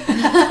exciting.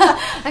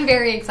 I'm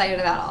very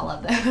excited about all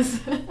of those.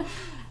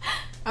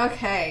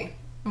 Okay,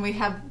 and we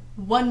have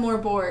one more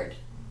board.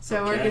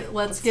 So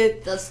let's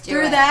get let's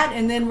through that,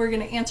 and then we're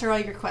going to answer all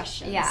your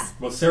questions. Yeah.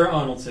 Well, Sarah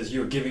Arnold says,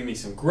 "You're giving me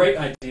some great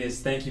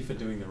ideas. Thank you for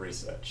doing the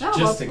research." Oh,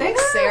 well,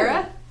 thanks,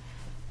 Sarah.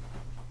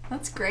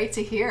 That's great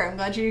to hear. I'm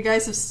glad you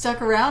guys have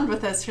stuck around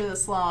with us for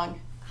this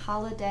long.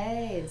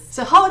 Holidays.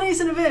 So holidays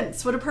and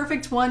events. What a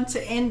perfect one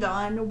to end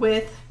on,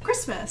 with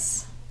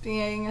Christmas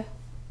being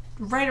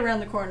right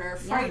around the corner,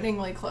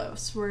 frighteningly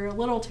close. We're a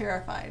little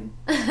terrified.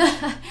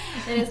 It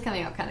is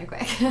coming up kind of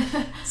quick.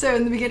 So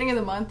in the beginning of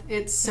the month,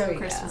 it's so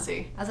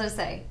Christmassy. I was going to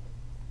say,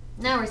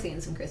 now we're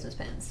seeing some Christmas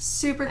pins.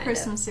 Super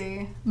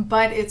Christmassy,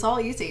 but it's all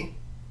easy.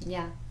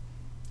 Yeah.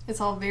 It's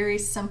all very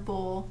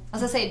simple. I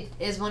was going to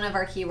say, is one of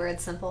our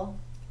keywords simple?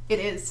 It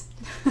is.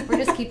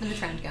 We're just keeping the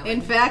trend going. In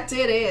fact,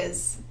 it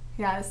is.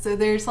 Yeah, so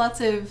there's lots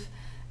of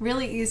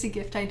really easy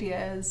gift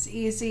ideas,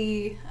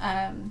 easy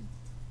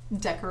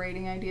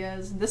decorating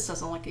ideas. This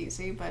doesn't look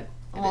easy, but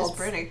it is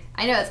pretty.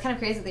 I know, it's kind of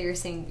crazy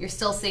that you're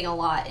still seeing a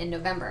lot in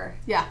November.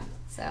 Yeah.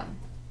 So.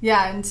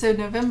 Yeah, and so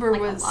November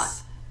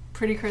was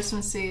pretty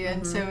Christmassy,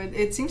 and so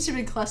it seems to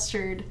be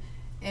clustered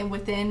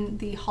within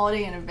the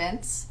holiday and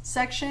events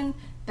section,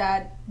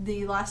 that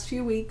the last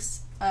few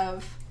weeks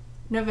of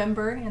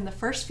November and the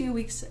first few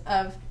weeks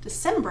of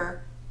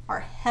December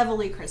are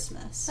heavily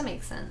Christmas. That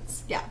makes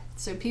sense. Yeah,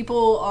 so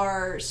people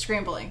are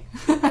scrambling.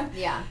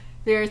 Yeah.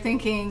 They're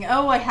thinking,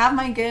 oh, I have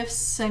my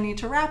gifts, I need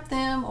to wrap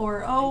them,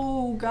 or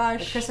oh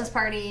gosh, the Christmas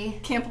party.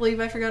 Can't believe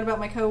I forgot about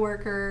my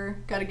coworker,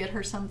 gotta get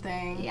her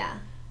something. Yeah.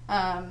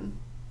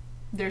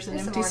 There's an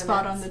empty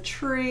spot on the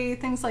tree,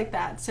 things like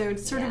that. So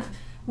it's sort of,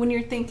 when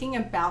you're thinking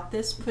about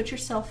this, put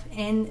yourself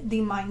in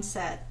the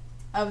mindset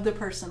of the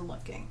person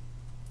looking.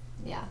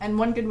 Yeah. And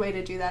one good way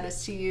to do that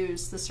is to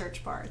use the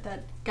search bar.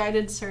 That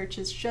guided search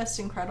is just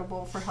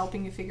incredible for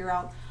helping you figure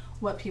out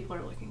what people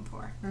are looking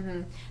for.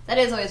 That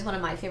is always one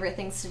of my favorite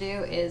things to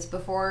do, is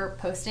before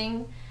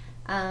posting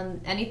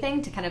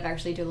anything, to kind of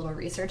actually do a little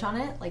research on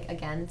it. Like,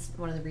 again, it's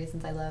one of the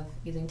reasons I love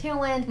using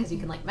Tailwind, because you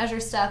can like measure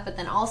stuff, but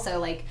then also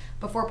like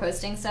before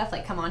posting stuff,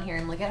 like come on here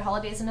and look at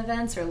holidays and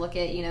events, or look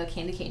at,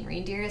 candy cane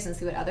reindeers and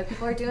see what other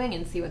people are doing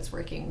and see what's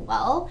working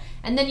well.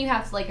 And then you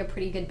have like a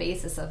pretty good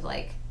basis of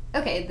like,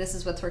 okay, this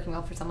is what's working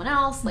well for someone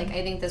else. Like,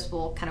 I think this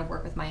will kind of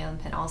work with my own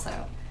pin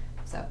also.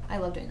 So I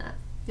love doing that.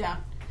 Yeah.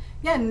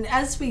 Yeah, and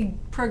as we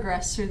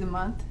progress through the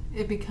month,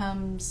 it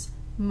becomes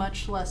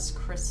much less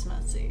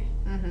Christmassy.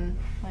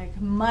 Like,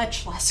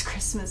 much less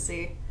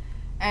Christmassy.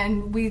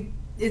 And we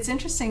it's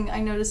interesting. I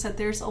noticed that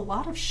there's a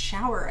lot of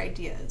shower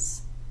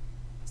ideas.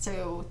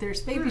 So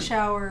there's baby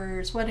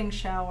showers, wedding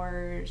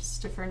showers,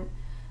 different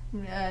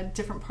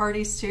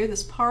parties too.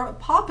 This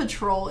Paw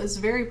Patrol is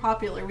very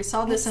popular. We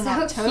saw this in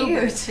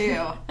October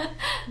too.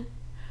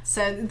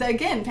 So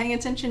again, paying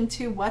attention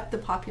to what the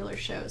popular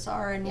shows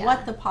are and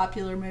what the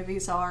popular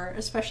movies are,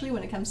 especially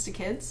when it comes to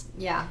kids.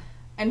 Yeah.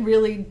 And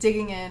really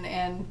digging in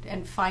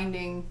and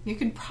finding, you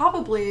could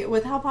probably,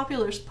 with how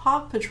popular Paw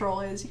Patrol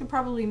is, you could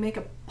probably make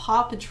a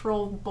Paw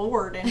Patrol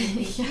board and it'd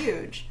be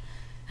huge.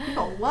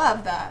 People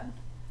love that.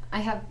 I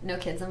have no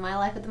kids in my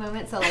life at the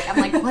moment, so I'm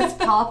like, what's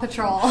Paw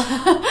Patrol?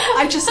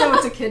 I just know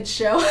it's a kid's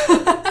show.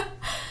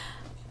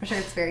 I'm sure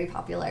it's very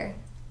popular.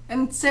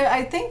 And so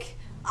I think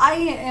I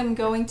am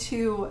going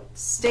to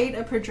state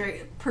a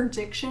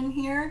prediction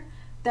here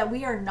that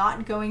we are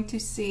not going to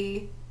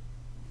see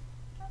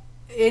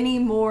any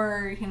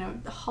more,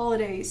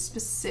 holiday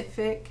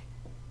specific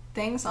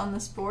things on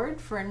this board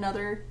for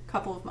another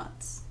couple of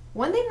months.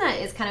 One thing that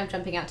is kind of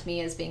jumping out to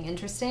me as being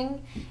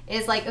interesting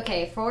is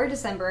okay, for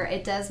December,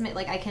 it does make,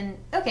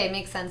 it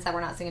makes sense that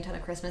we're not seeing a ton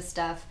of Christmas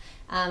stuff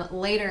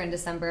later in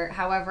December.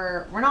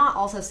 However, we're not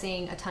also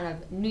seeing a ton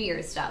of New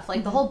Year's stuff.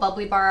 The whole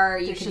bubbly bar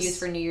you could use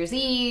for New Year's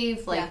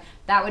Eve.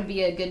 That would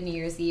be a good New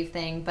Year's Eve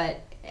thing,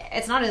 but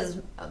it's not as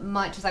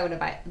much as I would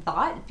have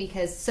thought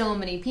because so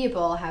many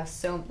people have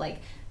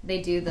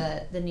they do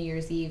the New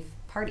Year's Eve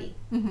party.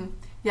 Mm-hmm.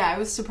 Yeah, I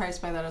was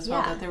surprised by that as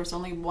well, that there was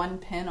only one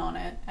pin on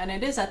it. And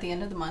it is at the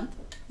end of the month,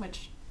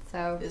 which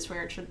is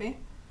where it should be.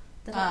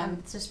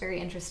 It's just very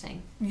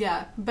interesting.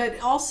 Yeah, but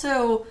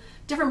also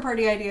different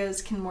party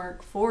ideas can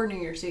work for New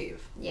Year's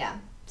Eve. Yeah.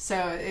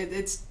 So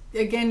it's,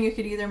 again, you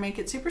could either make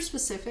it super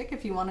specific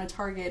if you want to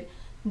target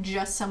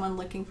just someone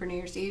looking for New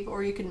Year's Eve,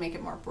 or you can make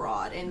it more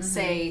broad and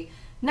say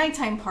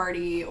nighttime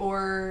party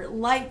or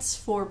lights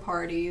for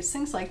parties,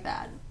 things like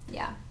that.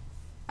 Yeah.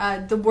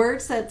 The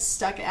words that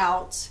stuck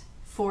out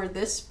for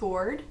this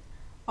board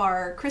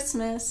are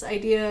Christmas,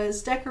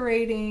 ideas,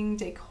 decorating,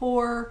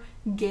 decor,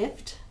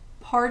 gift,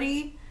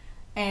 party,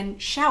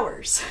 and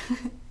showers.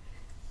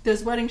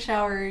 Those wedding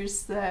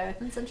showers, the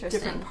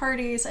different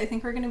parties. I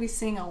think we're going to be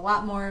seeing a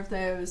lot more of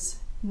those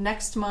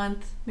next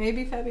month.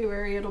 Maybe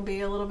February it'll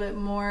be a little bit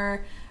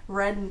more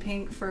red and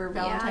pink for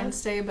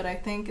Valentine's Day, but I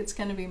think it's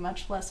going to be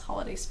much less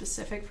holiday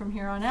specific from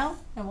here on out,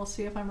 and we'll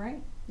see if I'm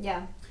right.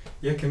 Yeah.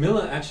 Yeah,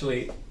 Camille has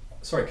a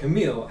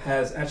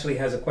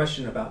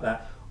question about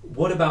that.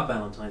 What about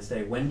Valentine's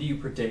Day? When do you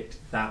predict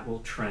that will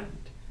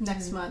trend?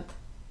 Next month.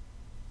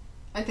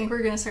 I think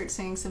we're going to start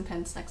seeing some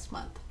pins next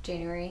month.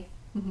 January.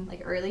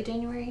 Early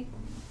January?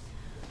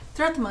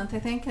 Throughout the month, I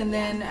think. And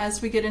then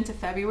as we get into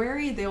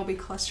February, they'll be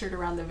clustered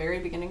around the very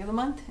beginning of the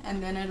month.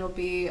 And then it'll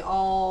be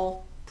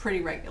all pretty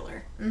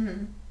regular.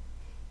 Mm-hmm.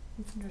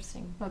 That's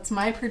interesting. That's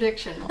my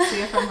prediction. We'll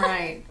see if I'm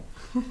right.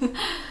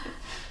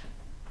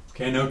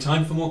 Okay, no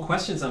time for more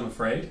questions, I'm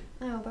afraid.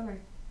 Oh, bummer.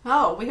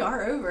 Oh, we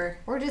are over.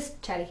 We're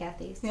just chatty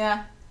Cathy's.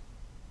 Yeah.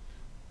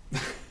 You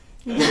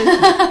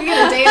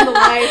get a day in the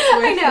life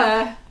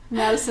with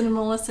Madison and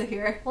Melissa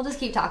here. We'll just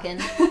keep talking.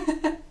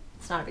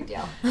 It's not a big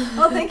deal.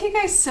 Well, thank you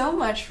guys so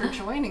much for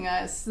joining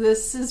us.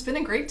 This has been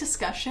a great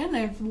discussion.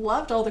 I've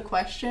loved all the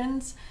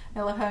questions.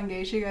 I love how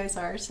engaged you guys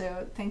are,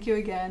 so thank you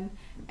again.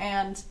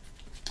 And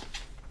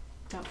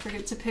don't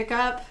forget to pick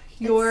up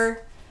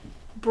your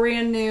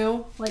brand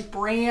new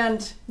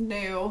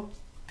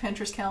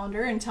Pinterest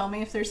calendar and tell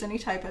me if there's any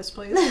typos,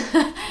 please.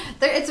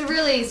 It's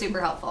really super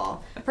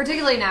helpful,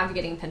 particularly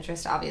navigating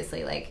Pinterest,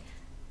 obviously.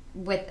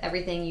 With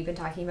everything you've been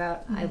talking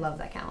about, I love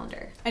that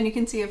calendar. And you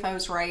can see if I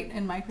was right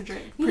in my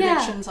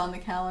predictions on the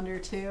calendar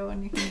too,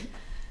 and you can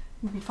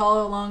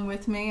follow along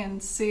with me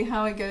and see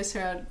how it goes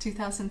throughout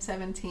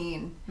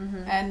 2017.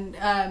 And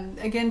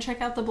again,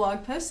 check out the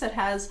blog post that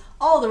has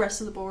all the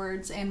rest of the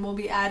boards, and we'll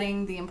be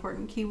adding the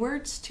important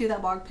keywords to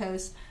that blog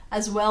post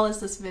as well as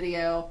this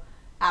video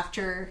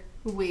after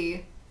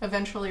we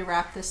eventually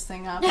wrap this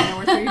thing up. I know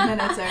we're 3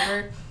 minutes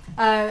over.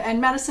 And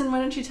Madison, why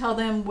don't you tell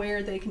them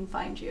where they can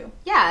find you?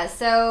 Yeah,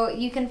 so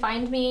you can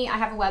find me. I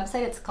have a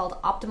website. It's called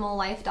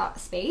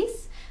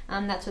optimallife.space.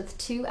 That's with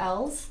 2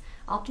 L's.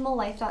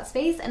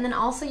 optimallife.space. And then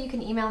also you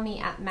can email me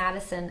at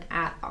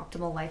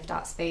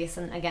madison@optimallife.space.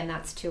 And again,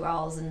 that's 2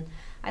 L's. And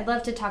I'd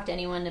love to talk to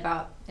anyone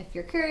about if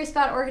you're curious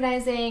about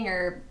organizing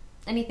or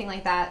anything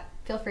like that.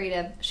 Feel free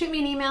to shoot me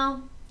an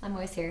email. I'm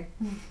always here.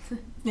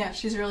 Yeah,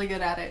 she's really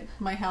good at it.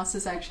 My house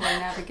is actually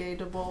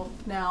navigatable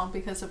now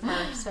because of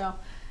her. So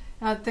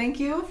thank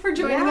you for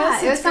joining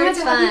us. It was so much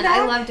fun.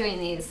 I love doing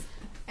these.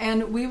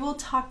 And we will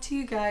talk to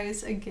you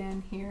guys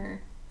again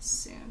here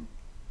soon.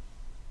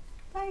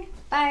 Bye.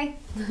 Bye.